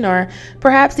 television, or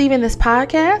perhaps even this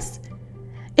podcast?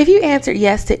 If you answered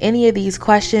yes to any of these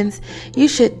questions, you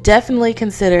should definitely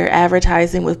consider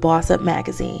advertising with Boss Up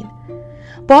Magazine.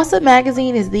 Boss Up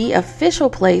Magazine is the official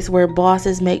place where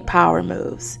bosses make power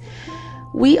moves.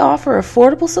 We offer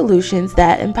affordable solutions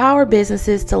that empower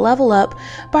businesses to level up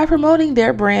by promoting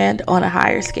their brand on a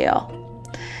higher scale.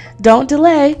 Don't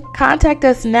delay. Contact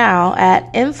us now at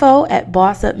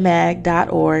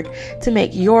info@bossupmag.org to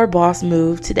make your boss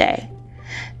move today.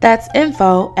 That's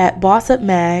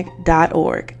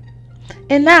info@bossupmag.org.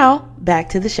 And now, back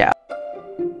to the show.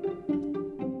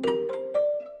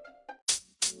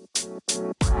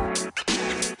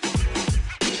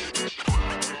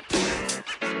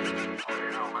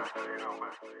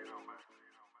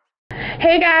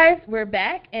 Hey guys, we're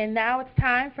back, and now it's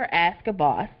time for Ask a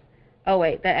Boss. Oh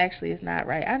wait, that actually is not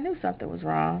right. I knew something was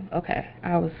wrong. Okay,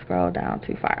 I was scrolled down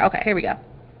too far. Okay, here we go.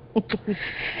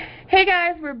 Hey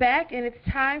guys, we're back, and it's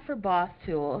time for Boss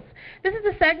Tools. This is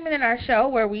a segment in our show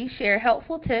where we share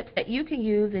helpful tips that you can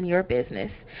use in your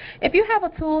business. If you have a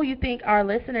tool you think our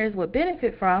listeners would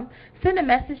benefit from, send a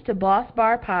message to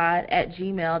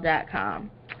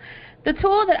bossbarpod@gmail.com. The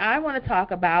tool that I want to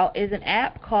talk about is an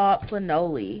app called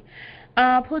Planoly.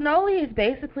 Planoly is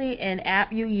basically an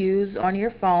app you use on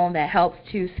your phone that helps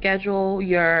to schedule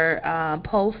your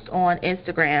posts on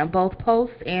Instagram, both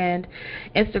posts and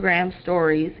Instagram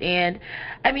stories. And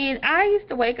I mean, I used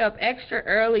to wake up extra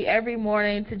early every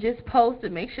morning to just post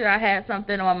and make sure I had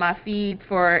something on my feed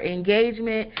for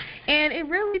engagement. And it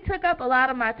really took up a lot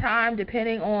of my time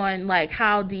depending on like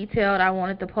how detailed I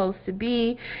wanted the post to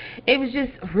be. It was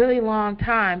just a really long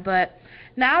time, but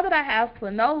now that I have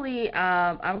Planoly,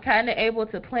 I'm kind of able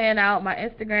to plan out my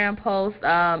Instagram posts.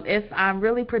 If I'm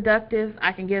really productive,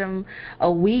 I can get them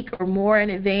a week or more in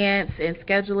advance and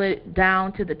schedule it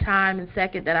down to the time and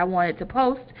second that I want it to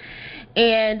post.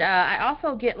 And I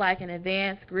also get like an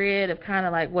advanced grid of kind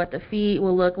of like what the feed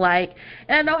will look like.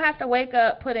 And I don't have to wake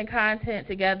up putting content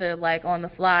together like on the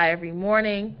fly every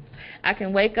morning. I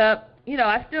can wake up.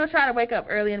 I still try to wake up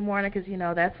early in the morning because,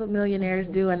 that's what millionaires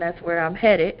do, and that's where I'm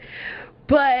headed.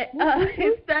 But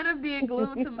instead of being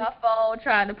glued to my phone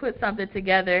trying to put something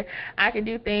together, I can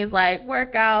do things like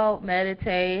work out,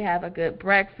 meditate, have a good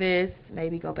breakfast,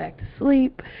 maybe go back to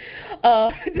sleep,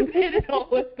 depending on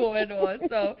what's going on.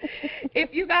 So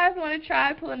if you guys want to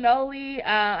try Planoly,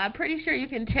 I'm pretty sure you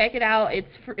can check it out.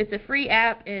 It's a free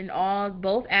app in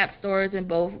both app stores and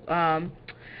both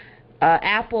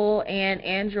Apple and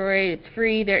Android. It's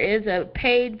free. There is a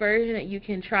paid version that you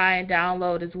can try and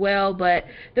download as well, but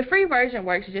the free version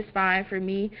works just fine for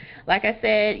me. Like I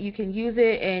said, you can use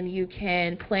it and you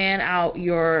can plan out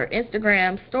your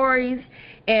Instagram stories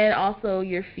and also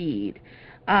your feed.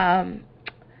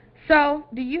 So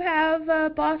do you have a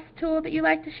boss tool that you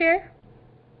like to share?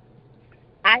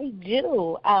 I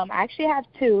do. I actually have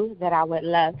two that I would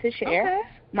love to share. Okay.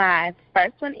 My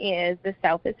first one is the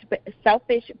Selfish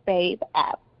Babe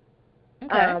app.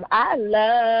 Okay. I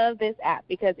love this app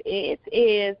because it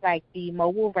is like the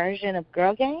mobile version of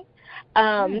Girl Gang.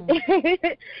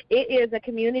 It is a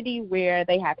community where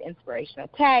they have inspirational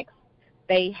texts.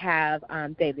 They have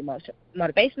daily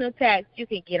motivational texts. You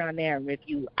can get on there and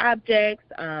review objects.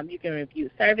 You can review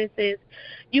services.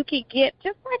 You can get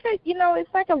just like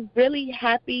it's like a really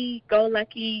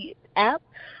happy-go-lucky app.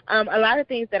 A lot of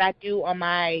things that I do on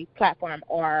my platform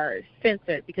are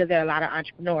censored because there are a lot of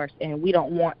entrepreneurs, and we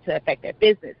don't want to affect their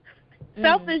business.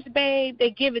 Selfish Babe,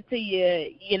 they give it to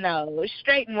you,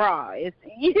 straight and raw.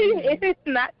 It's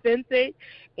not censored,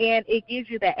 and it gives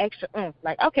you that extra oomph.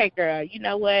 Like, okay, girl, you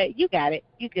know what? You got it.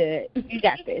 You good. You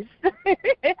got this.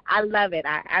 I love it.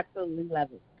 I absolutely love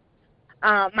it.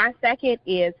 My second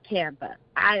is Canva.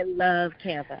 I love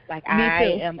Canva. Like, I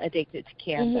am addicted to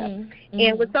Canva.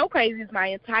 And what's so crazy is my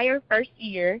entire first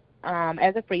year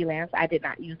as a freelance, I did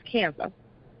not use Canva.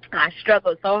 I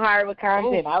struggled so hard with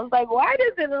content. I was like, why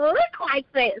does it look like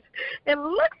this? It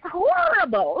looks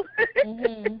horrible.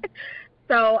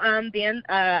 So then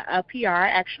a PR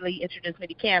actually introduced me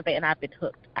to Canva, and I've been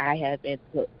hooked. I have been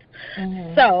hooked.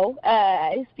 So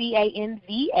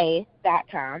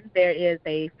Canva.com. There is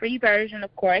a free version,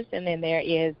 of course, and then there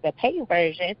is the paid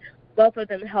version. Both of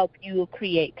them help you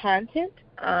create content,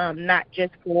 not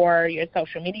just for your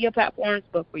social media platforms,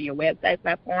 but for your website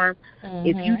platform.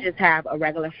 If you just have a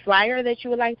regular flyer that you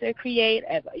would like to create,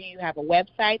 if you have a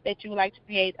website that you would like to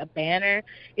create, a banner,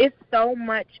 there's so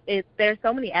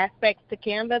many aspects to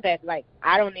Canva that, like,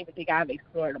 I don't even think I've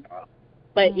explored them all.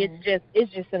 But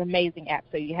it's just an amazing app.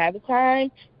 So you have the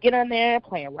time, get on there,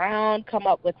 play around, come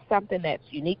up with something that's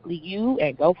uniquely you,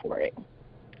 and go for it.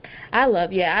 I love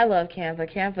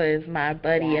Canva. Canva is my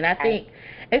buddy, and I think,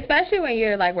 especially when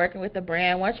you're like working with a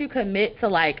brand, once you commit to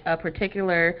like a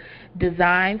particular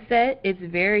design set, it's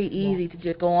very easy to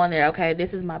just go on there. Okay, this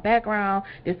is my background.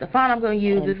 This is the font I'm going to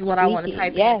use. This is what I want to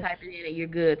type in, and you're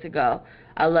good to go.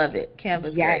 I love it.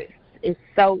 Canva's great. It's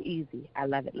so easy. I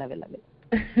love it, love it, love it.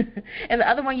 And the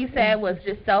other one you said was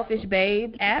just Selfish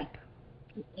Babe app?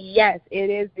 Yes, it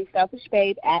is the Selfish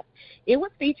Babe app. It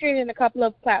was featured in on a couple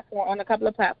of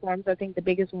platforms. I think the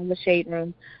biggest one was Shade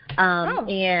Room.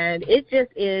 And it just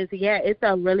is, it's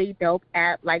a really dope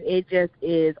app. Like, it just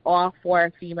is all for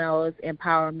females,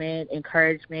 empowerment,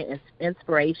 encouragement, and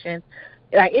inspiration.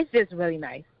 Like, it's just really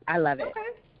nice. I love it.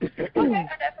 Okay, I'll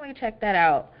definitely check that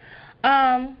out.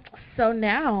 So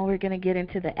now we're going to get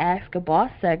into the Ask a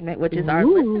Boss segment, which is our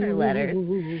listener letters.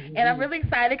 And I'm really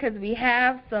excited because we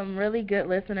have some really good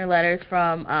listener letters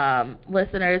from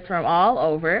listeners from all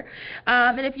over.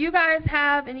 And if you guys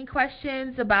have any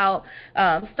questions about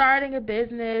starting a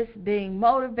business, being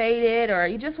motivated, or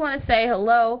you just want to say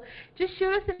hello, just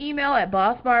shoot us an email at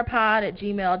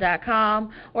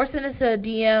bossbarpod@gmail.com or send us a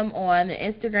DM on the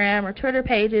Instagram or Twitter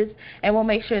pages, and we'll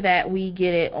make sure that we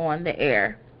get it on the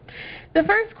air. The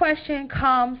first question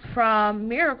comes from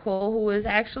Miracle, who is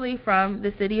actually from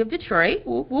the city of Detroit.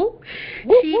 Whoop, whoop.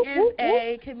 She is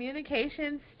a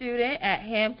communications student at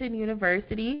Hampton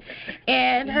University,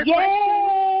 and her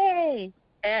question,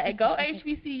 go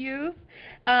HBCUs.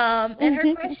 And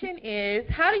her question is,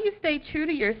 how do you stay true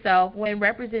to yourself when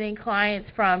representing clients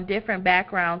from different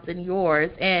backgrounds than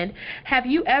yours, and have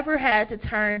you ever had to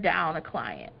turn down a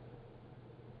client?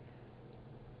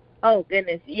 Oh,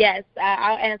 goodness. Yes,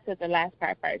 I'll answer the last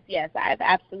part first. Yes, I've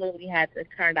absolutely had to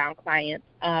turn down clients.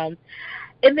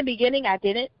 In the beginning, I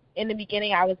didn't. In the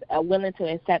beginning, I was willing to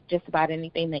accept just about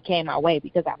anything that came my way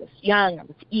because I was young, I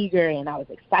was eager, and I was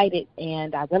excited,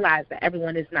 and I realized that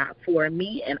everyone is not for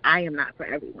me, and I am not for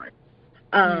everyone.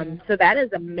 So that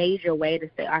is a major way to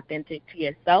stay authentic to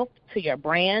yourself, to your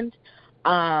brand,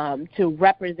 to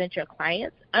represent your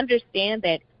clients. Understand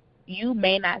that you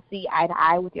may not see eye to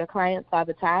eye with your clients all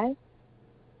the time.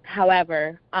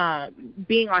 However,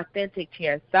 being authentic to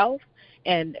yourself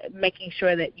and making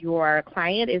sure that your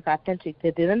client is authentic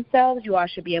to themselves, you all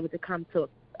should be able to come to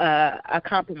a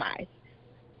compromise.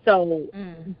 So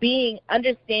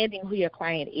understanding who your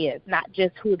client is, not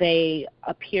just who they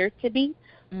appear to be,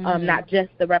 not just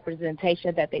the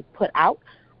representation that they put out,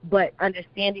 but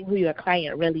understanding who your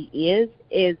client really is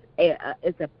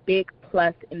a big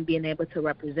plus in being able to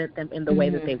represent them in the way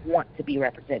that they want to be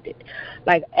represented.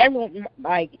 Like everyone,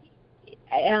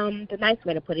 the nice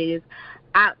way to put it is,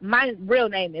 my real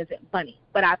name isn't Bunnie,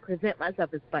 but I present myself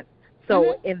as Bunnie.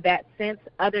 So in that sense,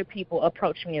 other people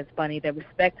approach me as Bunnie. They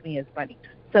respect me as Bunnie.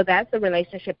 So that's the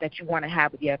relationship that you want to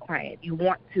have with your client. You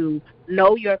want to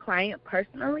know your client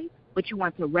personally, but you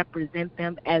want to represent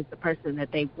them as the person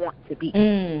that they want to be,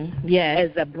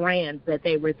 as a brand that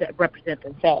they represent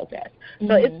themselves as.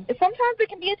 So sometimes it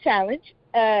can be a challenge,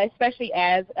 especially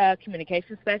as a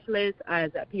communication specialist,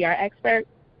 as a PR expert.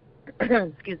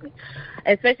 Excuse me.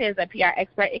 Especially as a PR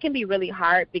expert, it can be really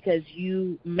hard because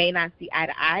you may not see eye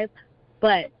to eye,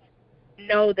 but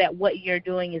know that what you're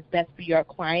doing is best for your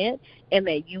client and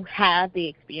that you have the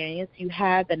experience, you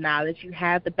have the knowledge, you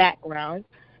have the background,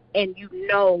 and you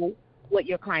know what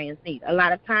your clients need. A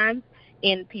lot of times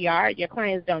in PR, your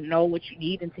clients don't know what you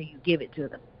need until you give it to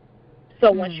them.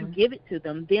 So once you give it to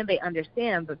them, then they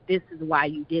understand that this is why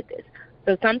you did this.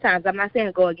 So sometimes, I'm not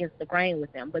saying go against the grain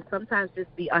with them, but sometimes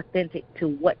just be authentic to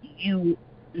what you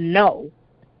know.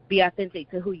 Be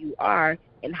authentic to who you are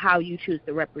and how you choose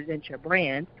to represent your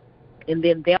brand, and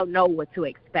then they'll know what to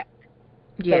expect.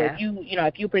 Yeah. So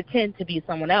if you pretend to be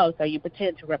someone else or you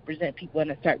pretend to represent people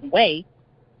in a certain way,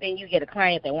 then you get a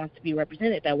client that wants to be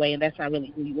represented that way, and that's not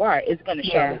really who you are. It's going to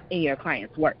show in your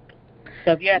client's work.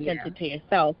 So if you're authentic to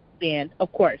yourself, then,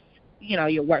 of course,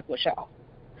 your work will show.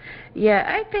 Yeah,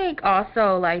 I think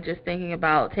also, like, just thinking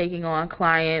about taking on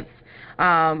clients,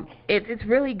 it's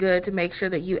really good to make sure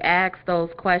that you ask those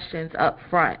questions up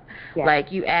front. Yeah.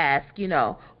 Like, you ask,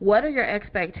 what are your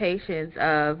expectations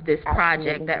of this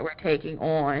project that we're taking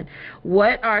on?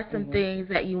 What are some things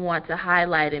that you want to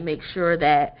highlight and make sure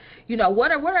that,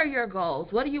 what are your goals?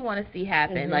 What do you want to see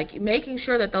happen? Like, making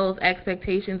sure that those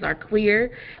expectations are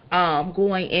clear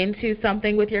going into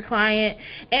something with your client.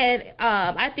 And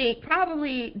I think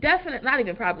definitely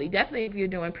if you're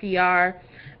doing PR,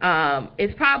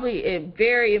 it's probably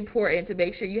very important to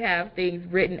make sure you have things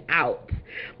written out.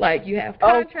 Like, you have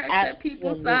contracts that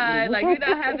people sign. Like, you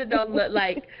don't have to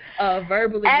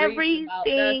verbally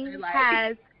everything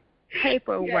has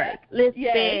paperwork.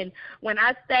 Listen, when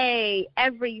I say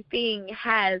everything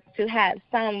has to have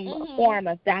some form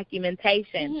of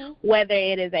documentation, whether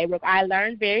it is I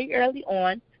learned very early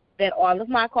on that all of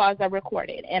my calls are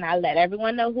recorded, and I let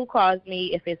everyone know who calls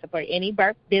me. If it's for any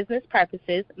business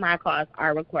purposes, my calls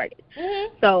are recorded.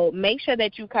 So make sure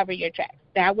that you cover your tracks.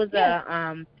 That was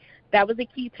a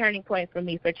key turning point for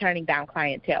me for turning down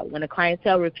clientele. When a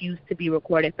clientele refused to be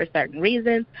recorded for certain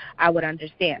reasons, I would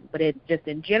understand. But just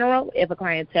in general, if a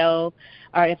clientele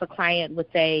or if a client would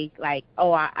say, like,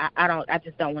 oh, I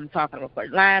just don't want to talk on a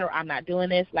recorded line, or I'm not doing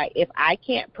this, like, if I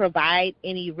can't provide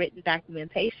any written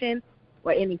documentation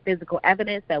or any physical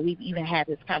evidence that we've even had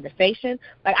this conversation,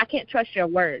 like, I can't trust your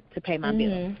word to pay my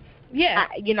bills. Yeah.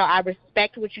 I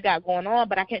respect what you got going on,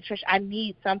 but I can't trust. I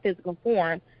need some physical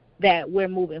form that we're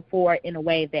moving forward in a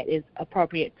way that is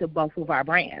appropriate to both of our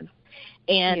brands.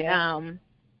 And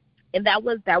and that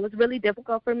was really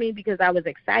difficult for me because I was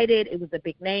excited. It was a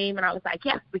big name, and I was like,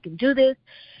 yes, we can do this.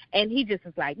 And he just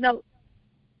was like, no.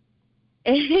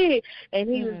 And he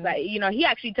was like, he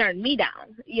actually turned me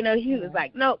down. He was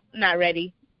like, nope, not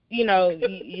ready.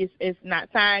 It's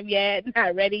not time yet,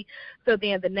 not ready. So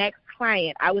then the next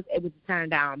client I was able to turn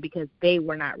down because they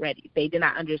were not ready. They did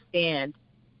not understand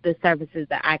the services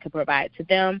that I could provide to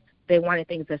them. They wanted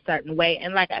things a certain way.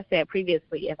 And like I said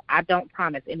previously, if I don't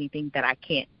promise anything that I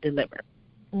can't deliver.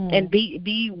 And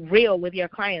be real with your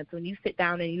clients. When you sit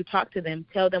down and you talk to them,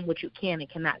 tell them what you can and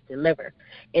cannot deliver.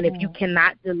 And if you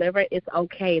cannot deliver, it's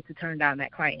okay to turn down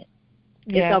that client.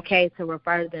 It's okay to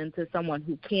refer them to someone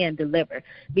who can deliver.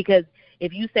 Because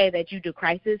if you say that you do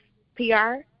crisis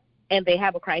PR and they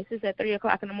have a crisis at 3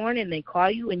 o'clock in the morning and they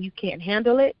call you and you can't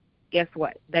handle it, guess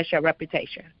what? That's your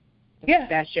reputation. Yeah.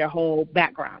 That's your whole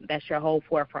background. That's your whole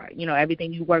forefront.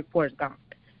 Everything you work for is gone.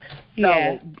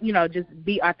 Yeah. So, just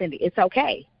be authentic. It's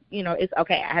okay. It's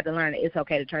okay. I had to learn that it's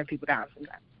okay to turn people down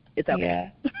sometimes. It's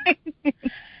okay. Yeah.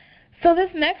 So this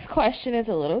next question is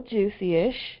a little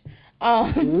juicy-ish.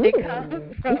 It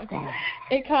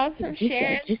comes from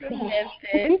Sharon from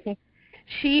Memphis.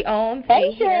 She owns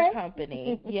a hair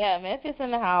company. Yeah, Memphis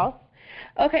in the house.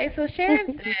 Okay, so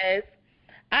Sharon says,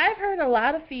 I've heard a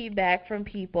lot of feedback from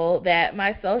people that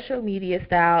my social media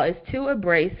style is too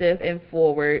abrasive and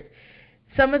forward.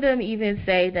 Some of them even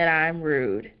say that I'm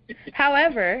rude.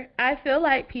 However, I feel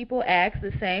like people ask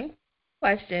the same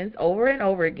questions over and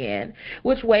over again,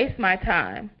 which wastes my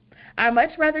time. I much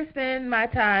rather spend my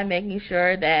time making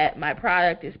sure that my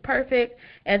product is perfect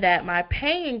and that my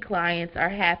paying clients are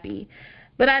happy.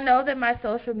 But I know that my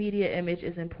social media image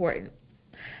is important.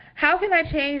 How can I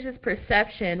change this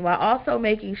perception while also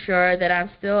making sure that I'm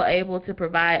still able to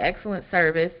provide excellent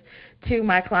service to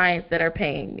my clients that are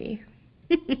paying me?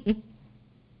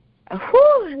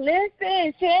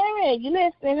 Listen, Sharon, you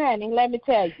listen, honey. Let me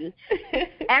tell you,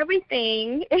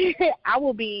 everything. I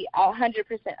will be 100%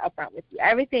 upfront with you.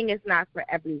 Everything is not for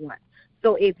everyone.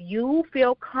 So if you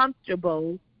feel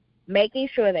comfortable making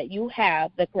sure that you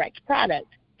have the correct product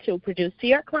to produce to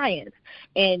your clients,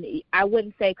 and I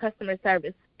wouldn't say customer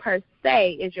service per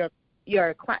se is your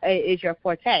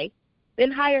forte,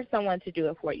 then hire someone to do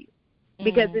it for you.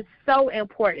 Because it's so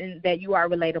important that you are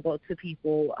relatable to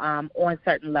people on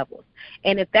certain levels.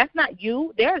 And if that's not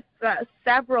you, there's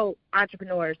several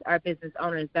entrepreneurs or business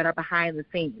owners that are behind the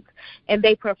scenes, and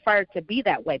they prefer to be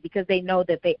that way because they know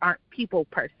that they aren't people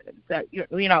persons. So,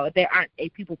 they aren't a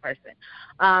people person.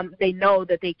 They know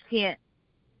that they can't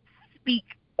speak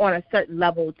on a certain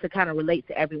level to kind of relate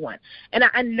to everyone. And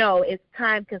I know it's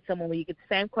time-consuming when you get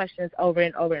the same questions over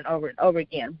and over and over and over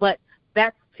again, but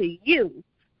that's to you.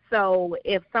 So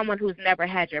if someone who's never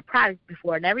had your product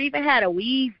before, never even had a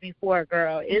weave before,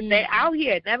 girl, if they're out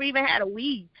here, never even had a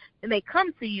weave, and they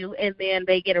come to you and then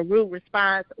they get a rude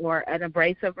response or an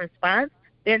abrasive response,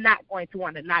 they're not going to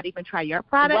want to not even try your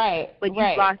product. Right. But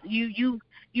you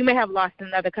may have lost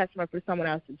another customer for someone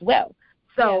else as well.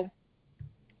 So,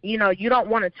 you don't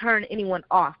want to turn anyone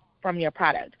off from your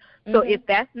product. So if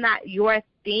that's not your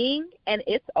thing and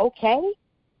it's okay,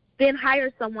 then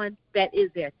hire someone that is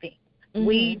their thing.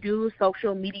 We do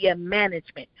social media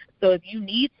management. So if you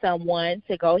need someone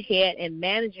to go ahead and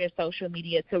manage your social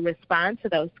media to respond to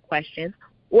those questions,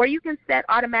 or you can set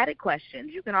automatic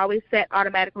questions. You can always set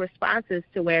automatic responses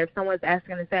to where if someone's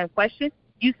asking the same question,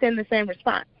 you send the same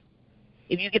response.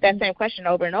 If you get that same question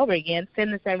over and over again,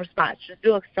 send the same response. Just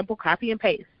do a simple copy and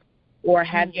paste or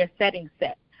have your settings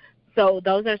set. So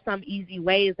those are some easy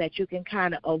ways that you can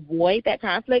kind of avoid that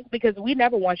conflict, because we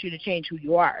never want you to change who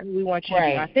you are. We want you to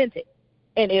be authentic.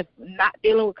 And if not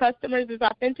dealing with customers is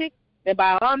authentic, then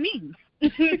by all means,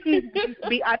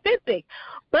 be authentic.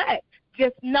 But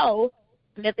just know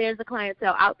that there's a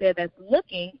clientele out there that's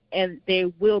looking, and they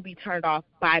will be turned off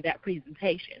by that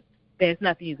presentation. There's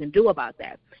nothing you can do about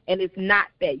that. And it's not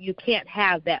that you can't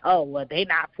have that, they're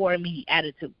not for me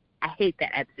attitude. I hate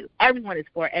that attitude. Everyone is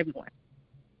for everyone.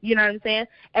 You know what I'm saying?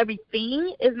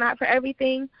 Everything is not for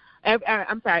everything.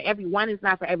 Everyone is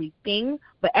not for everything,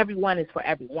 but everyone is for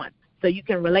everyone. So you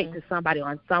can relate to somebody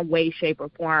on some way, shape, or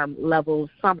form, level,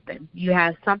 something. You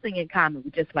have something in common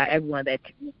with just about everyone that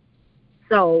you meet.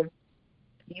 So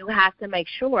you have to make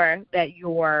sure that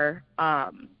your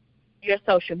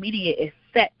social media is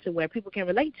set to where people can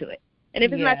relate to it. And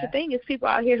if it's not your thing, it's people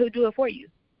out here who do it for you.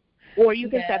 Or you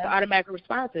can set the automatic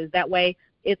responses. That way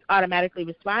it's automatically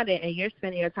responded, and you're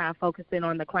spending your time focusing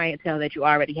on the clientele that you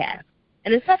already have.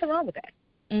 And there's nothing wrong with that.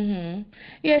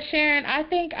 Yeah, Sharon, I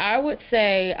think I would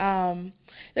say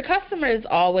the customer is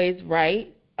always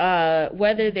right,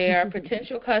 whether they are a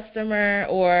potential customer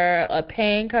or a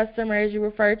paying customer, as you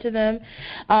refer to them,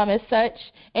 as such.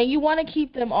 And you want to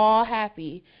keep them all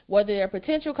happy, whether they're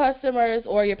potential customers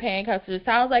or your paying customers. It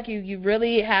sounds like you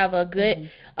really have a good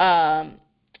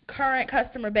current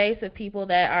customer base of people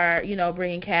that are,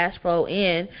 bringing cash flow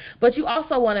in, but you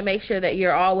also want to make sure that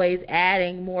you're always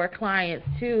adding more clients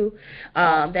to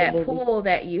that pool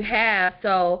that you have.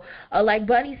 So like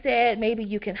Bunnie said, maybe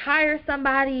you can hire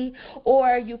somebody,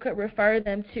 or you could refer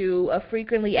them to a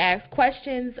frequently asked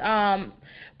questions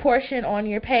portion on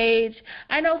your page.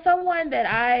 I know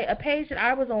a page that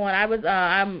I was on,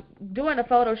 I'm doing a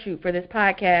photo shoot for this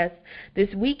podcast this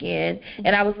weekend,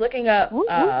 and I was looking up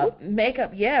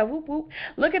makeup,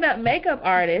 looking up makeup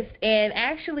artists, and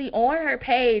actually on her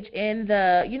page in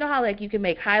the, how like you can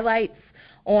make highlights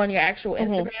on your actual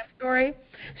Instagram story.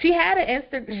 She had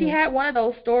she had one of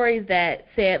those stories that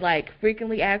said like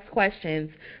frequently asked questions,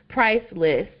 price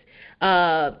list,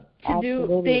 to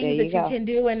do things that you can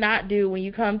do and not do when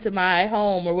you come to my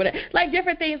home or whatever, like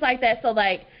different things like that. So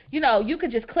like, you know, you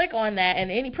could just click on that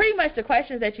and pretty much the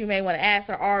questions that you may want to ask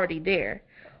are already there.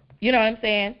 You know what I'm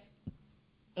saying?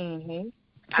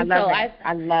 I love that.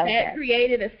 I love that. That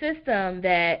created a system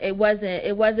that it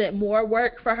wasn't more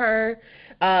work for her.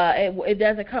 It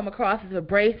doesn't come across as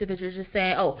abrasive if you're just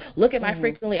saying, oh, look at my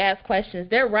frequently asked questions.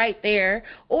 They're right there.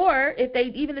 Or if they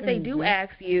do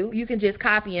ask you, you can just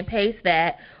copy and paste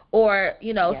that, or,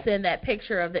 you know, send that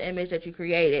picture of the image that you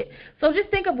created. So just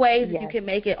think of ways that you can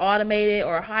make it automated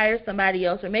or hire somebody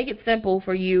else or make it simple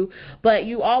for you. But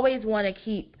you always want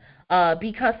to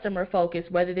be customer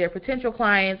focused, whether they're potential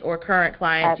clients or current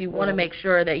clients. Absolutely. You want to make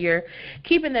sure that you're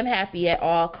keeping them happy at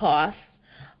all costs.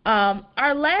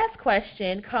 Our last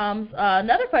question comes,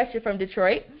 another question from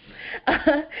Detroit.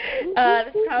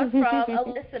 This comes from a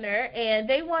listener, and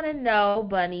they want to know,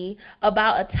 Bunnie,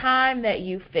 about a time that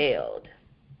you failed.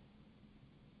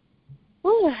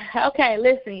 Ooh, okay,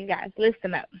 listen, you guys,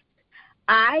 listen up.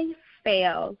 I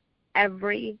fail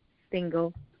every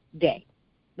single day.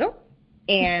 Nope.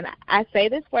 And I say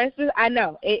this first, I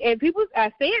know, and people, I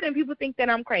say it and people think that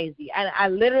I'm crazy. I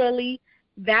literally,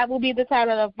 that will be the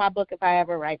title of my book if I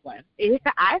ever write one.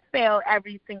 I fail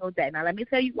every single day. Now, let me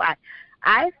tell you why.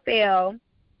 I fail,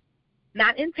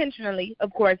 not intentionally,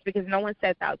 of course, because no one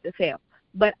sets out to fail,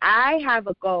 but I have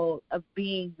a goal of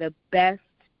being the best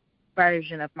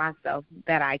version of myself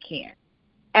that I can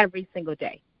every single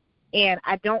day. And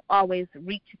I don't always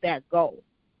reach that goal.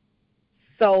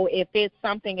 So if it's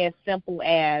something as simple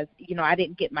as, you know, I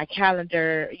didn't get my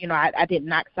calendar, you know, I didn't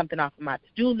knock something off of my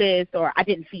to-do list, or I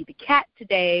didn't feed the cat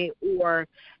today, or,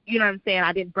 you know what I'm saying,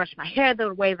 I didn't brush my hair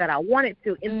the way that I wanted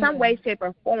to, in some way, shape,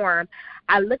 or form,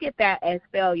 I look at that as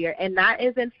failure, and not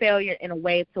as in failure in a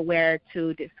way to where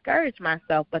to discourage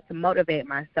myself, but to motivate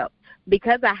myself.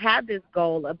 Because I have this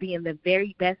goal of being the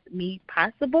very best me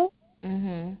possible,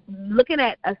 looking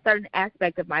at a certain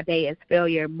aspect of my day as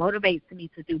failure motivates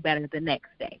me to do better the next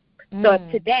day. So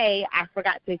if today I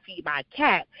forgot to feed my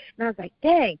cat, and I was like,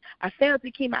 dang, I failed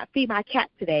to feed my cat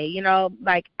today. You know,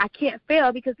 like, I can't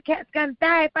fail because the cat's going to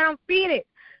die if I don't feed it.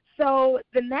 So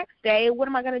the next day, what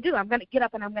am I going to do? I'm going to get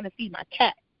up and I'm going to feed my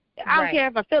cat. I don't care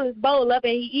if I fill his bowl up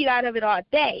and he eat out of it all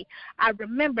day. I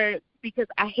remember, because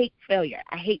I hate failure.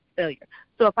 I hate failure.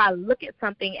 So if I look at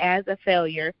something as a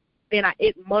failure, then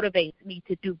it motivates me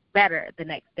to do better the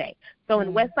next day. So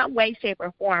in some way, shape,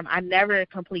 or form, I never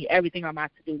complete everything on my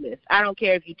to-do list. I don't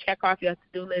care if you check off your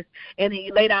to-do list and then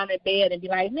you lay down in bed and be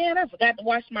like, man, I forgot to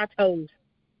wash my toes.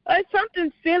 Or it's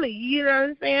something silly, you know what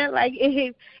I'm saying? Like,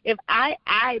 if I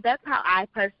that's how I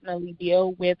personally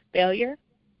deal with failure.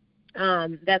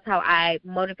 That's how I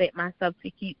motivate myself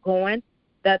to keep going.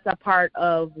 That's a part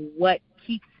of what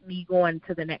keeps me going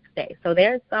to the next day. So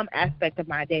there's some aspect of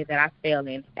my day that I fail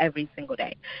in every single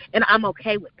day, and I'm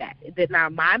okay with that. Now,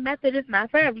 my method is not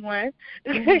for everyone,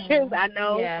 because I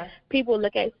know people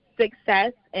look at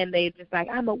success and they just like,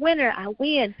 I'm a winner, I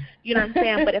win, you know what I'm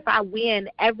saying? But if I win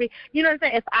you know what I'm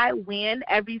saying? If I win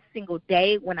every single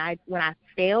day, when I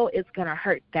fail, it's gonna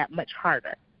hurt that much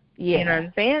harder. Yeah. You know what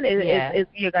I'm saying? It's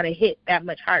you're going to hit that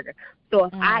much harder. So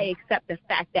if I accept the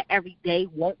fact that every day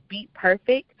won't be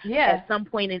perfect, at some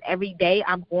point in every day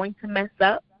I'm going to mess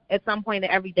up. At some point in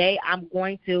every day I'm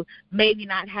going to maybe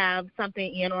not have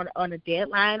something in on a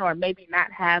deadline, or maybe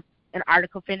not have an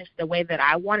article finished the way that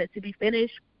I want it to be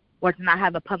finished, or to not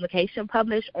have a publication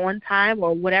published on time,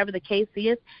 or whatever the case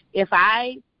is. If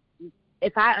I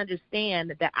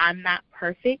understand that I'm not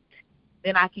perfect,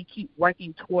 then I can keep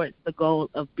working towards the goal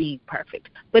of being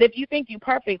perfect. But if you think you're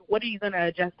perfect, what are you going to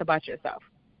adjust about yourself?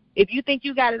 If you think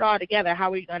you got it all together,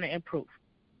 how are you going to improve?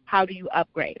 How do you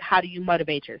upgrade? How do you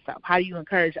motivate yourself? How do you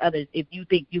encourage others if you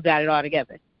think you got it all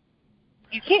together?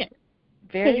 You can't.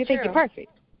 Because you think you're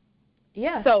perfect.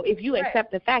 Yeah. So if you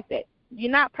accept the fact that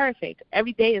you're not perfect,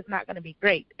 every day is not going to be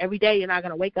great. Every day you're not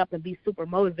going to wake up and be super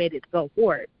motivated to go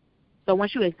forward. So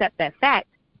once you accept that fact,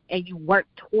 and you work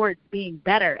towards being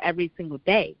better every single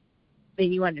day,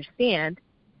 then you understand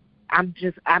I'm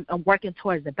working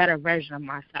towards a better version of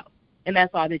myself. And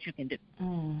that's all that you can do.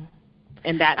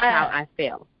 And that's how I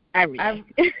feel every day.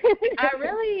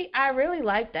 I really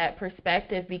like that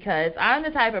perspective, because I'm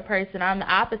the type of person, I'm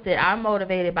the opposite. I'm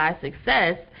motivated by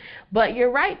success. But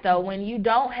you're right, though, when you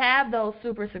don't have those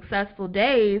super successful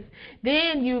days,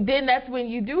 then that's when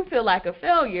you do feel like a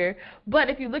failure. But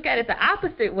if you look at it the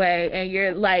opposite way, and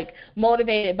you're like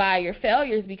motivated by your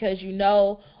failures because you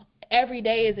know every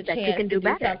day is a chance to do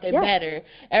something better.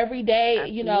 Every day,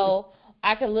 Absolutely. you know,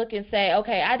 I can look and say,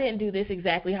 okay, I didn't do this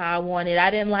exactly how I wanted.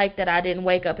 I didn't like that I didn't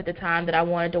wake up at the time that I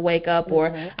wanted to wake up, or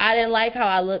I didn't like how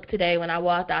I looked today when I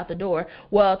walked out the door.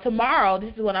 Well, tomorrow,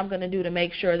 this is what I'm going to do to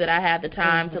make sure that I have the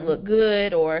time to look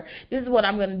good, or this is what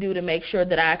I'm going to do to make sure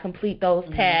that I complete those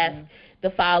tasks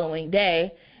the following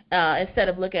day, instead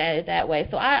of looking at it that way.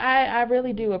 So I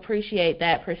really do appreciate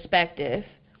that perspective.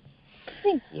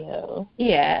 Thank you.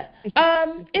 Yeah.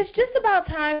 It's just about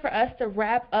time for us to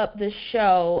wrap up the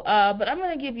show, but I'm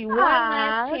going to give you one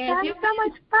last chance. That was so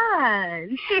much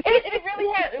fun. It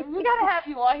really has. We got to have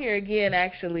you on here again,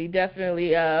 actually,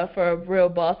 definitely, for a real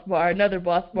boss bar, another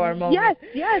boss bar moment.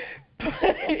 Yes.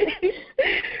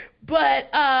 But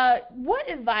what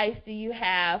advice do you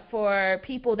have for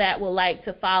people that would like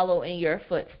to follow in your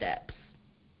footsteps?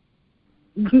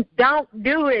 Don't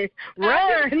do it. Run.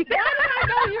 I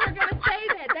know you were going to say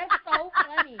that. That's so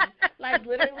funny. Like,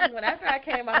 literally, when after I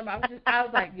came out of my mouth, I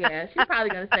was like, yeah, she's probably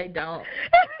going to say don't.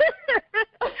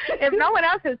 If no one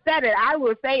else has said it, I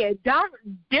will say it. Don't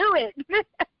do it.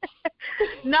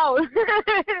 No.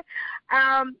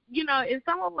 You know, if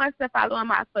someone wants to follow in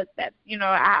my footsteps, you know,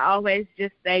 I always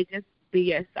just say, just be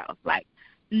yourself. Like,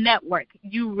 network.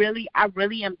 I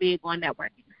really am big on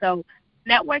networking. So,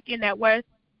 network your net worth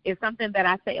is something that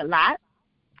I say a lot,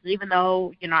 even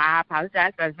though, you know, I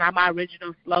apologize, but it's not my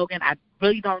original slogan. I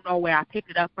really don't know where I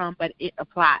picked it up from, but it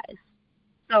applies.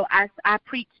 So I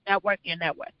preach network your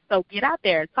net worth. So get out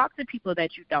there, talk to people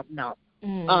that you don't know.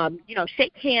 You know,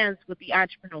 shake hands with the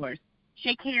entrepreneurs,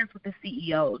 shake hands with the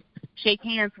CEOs, shake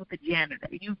hands with the janitor.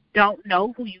 You don't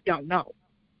know who you don't know.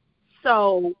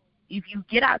 So if you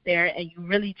get out there and you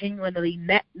really genuinely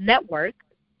network,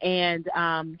 and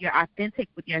you're authentic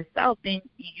with yourself, then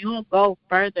you'll go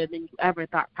further than you ever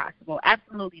thought possible.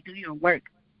 Absolutely do your work,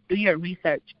 do your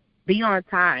research, be on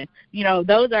time. You know,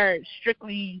 those are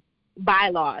strictly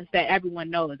bylaws that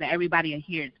everyone knows, that everybody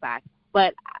adheres by.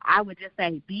 But I would just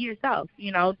say be yourself.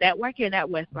 You know, network your net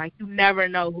worth. Like, you never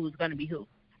know who's going to be who.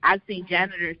 I've seen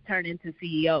janitors turn into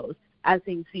CEOs. I've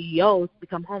seen CEOs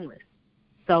become homeless.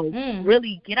 So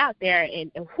really get out there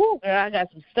and whoo, girl, I got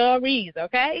some stories,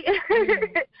 okay?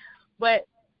 But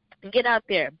get out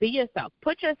there. Be yourself.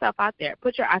 Put yourself out there.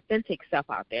 Put your authentic self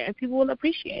out there, and people will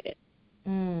appreciate it.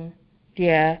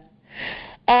 Yeah.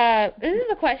 This is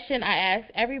a question I ask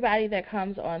everybody that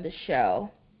comes on the show,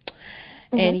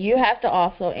 and you have to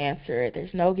also answer it.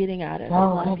 There's no getting out of it. A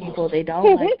lot of people, they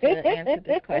don't like to answer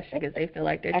this question because they feel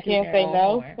like they're cheating their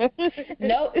own horn.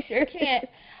 No, sure can't.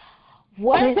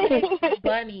 What makes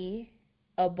Bunnie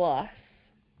a boss?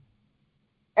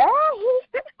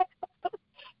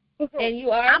 And you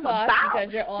are a boss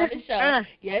because you're on the show.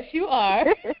 Yes, you are.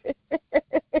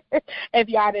 If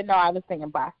y'all didn't know, I was singing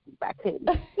Bossy by Katie.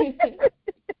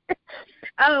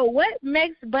 What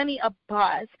makes Bunnie a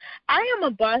boss? I am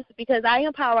a boss because I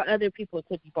empower other people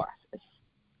to be bosses.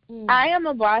 I am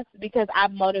a boss because I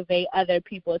motivate other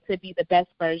people to be the best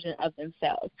version of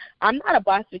themselves. I'm not a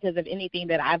boss because of anything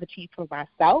that I've achieved for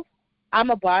myself.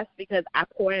 I'm a boss because I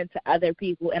pour into other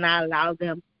people and I allow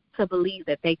them to believe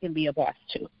that they can be a boss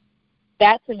too.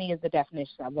 That to me is the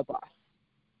definition of a boss.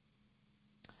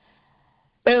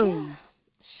 Boom. Yeah.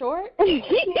 Short, straight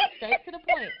to the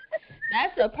point.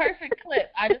 That's a perfect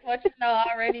clip. I just want you to know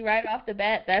already right off the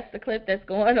bat, that's the clip that's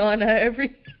going on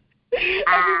every... You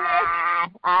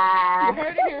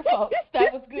heard it here, folks.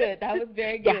 That was good. That was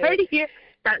very good. You heard it here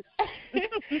first.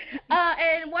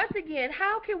 And once again,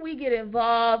 how can we get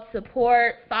involved,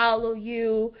 support, follow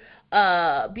you,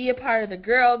 be a part of the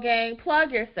girl gang?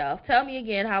 Plug yourself. Tell me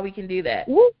again how we can do that.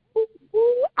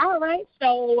 All right.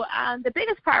 So the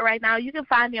biggest part right now, you can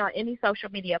find me on any social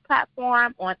media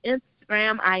platform. On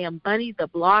Instagram, I am Bunnie the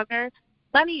Blogger.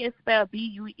 Bunnie is spelled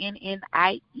Bunnie.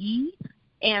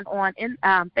 And on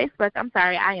Facebook,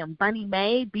 I am Bunnie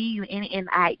Mae,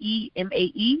 BUNNIEMAE.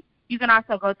 You can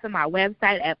also go to my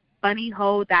website at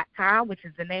bunnieho.com, which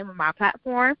is the name of my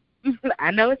platform. I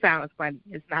know it sounds funny.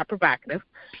 It's not provocative.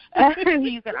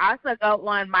 You can also go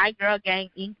on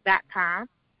mygirlganginc.com.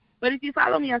 But if you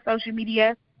follow me on social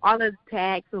media, all of the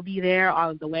tags will be there. All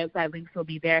of the website links will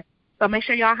be there. So make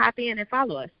sure y'all hop in and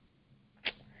follow us.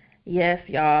 Yes,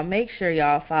 y'all. Make sure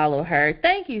y'all follow her.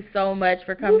 Thank you so much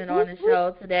for coming on the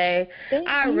show today.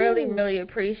 I really, really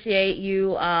appreciate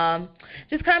you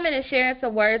just coming and sharing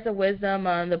some words of wisdom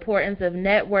on the importance of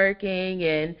networking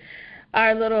and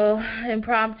our little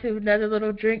impromptu, another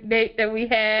little drink date that we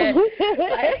had.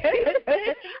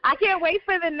 I can't wait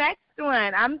for the next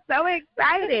one. I'm so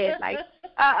excited. Like,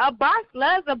 a boss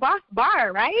loves a boss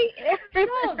bar, right?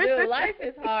 No, dude, life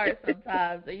is hard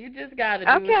sometimes, and you just gotta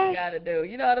do what you gotta do.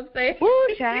 You know what I'm saying?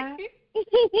 Woo, child.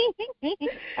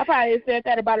 I probably said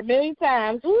that about 1,000,000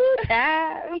 times. Woo,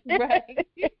 child. Right.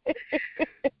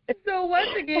 So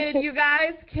once again, you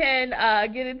guys can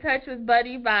get in touch with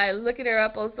Bunnie by looking her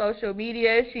up on social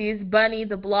media. She's Bunnie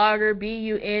the Blogger,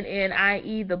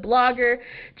 Bunnie the Blogger.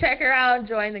 Check her out and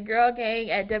join the Girl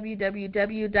Gang at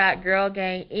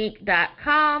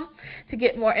www.girlganginc.com to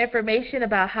get more information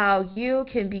about how you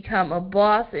can become a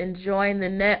boss and join the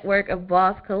network of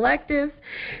boss collectives.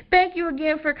 Thank you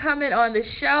again for coming on the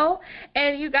show.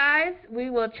 And you guys, we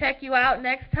will check you out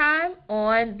next time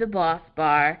on The Boss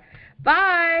Bar.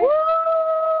 Bye. Woo!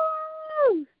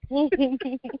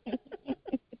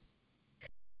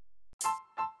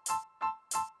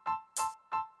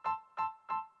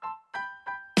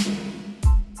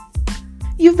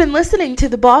 You've been listening to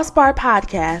the Boss Bar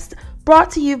Podcast, brought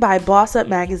to you by Boss Up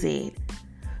Magazine.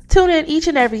 Tune in each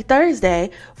and every Thursday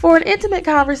for an intimate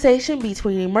conversation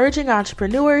between emerging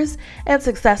entrepreneurs and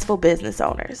successful business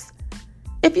owners.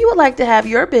 If you would like to have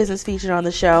your business featured on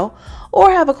the show or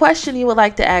have a question you would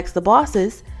like to ask the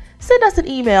bosses, send us an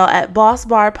email at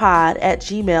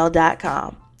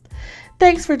bossbarpod@gmail.com.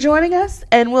 Thanks for joining us,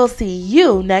 and we'll see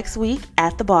you next week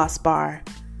at the Boss Bar.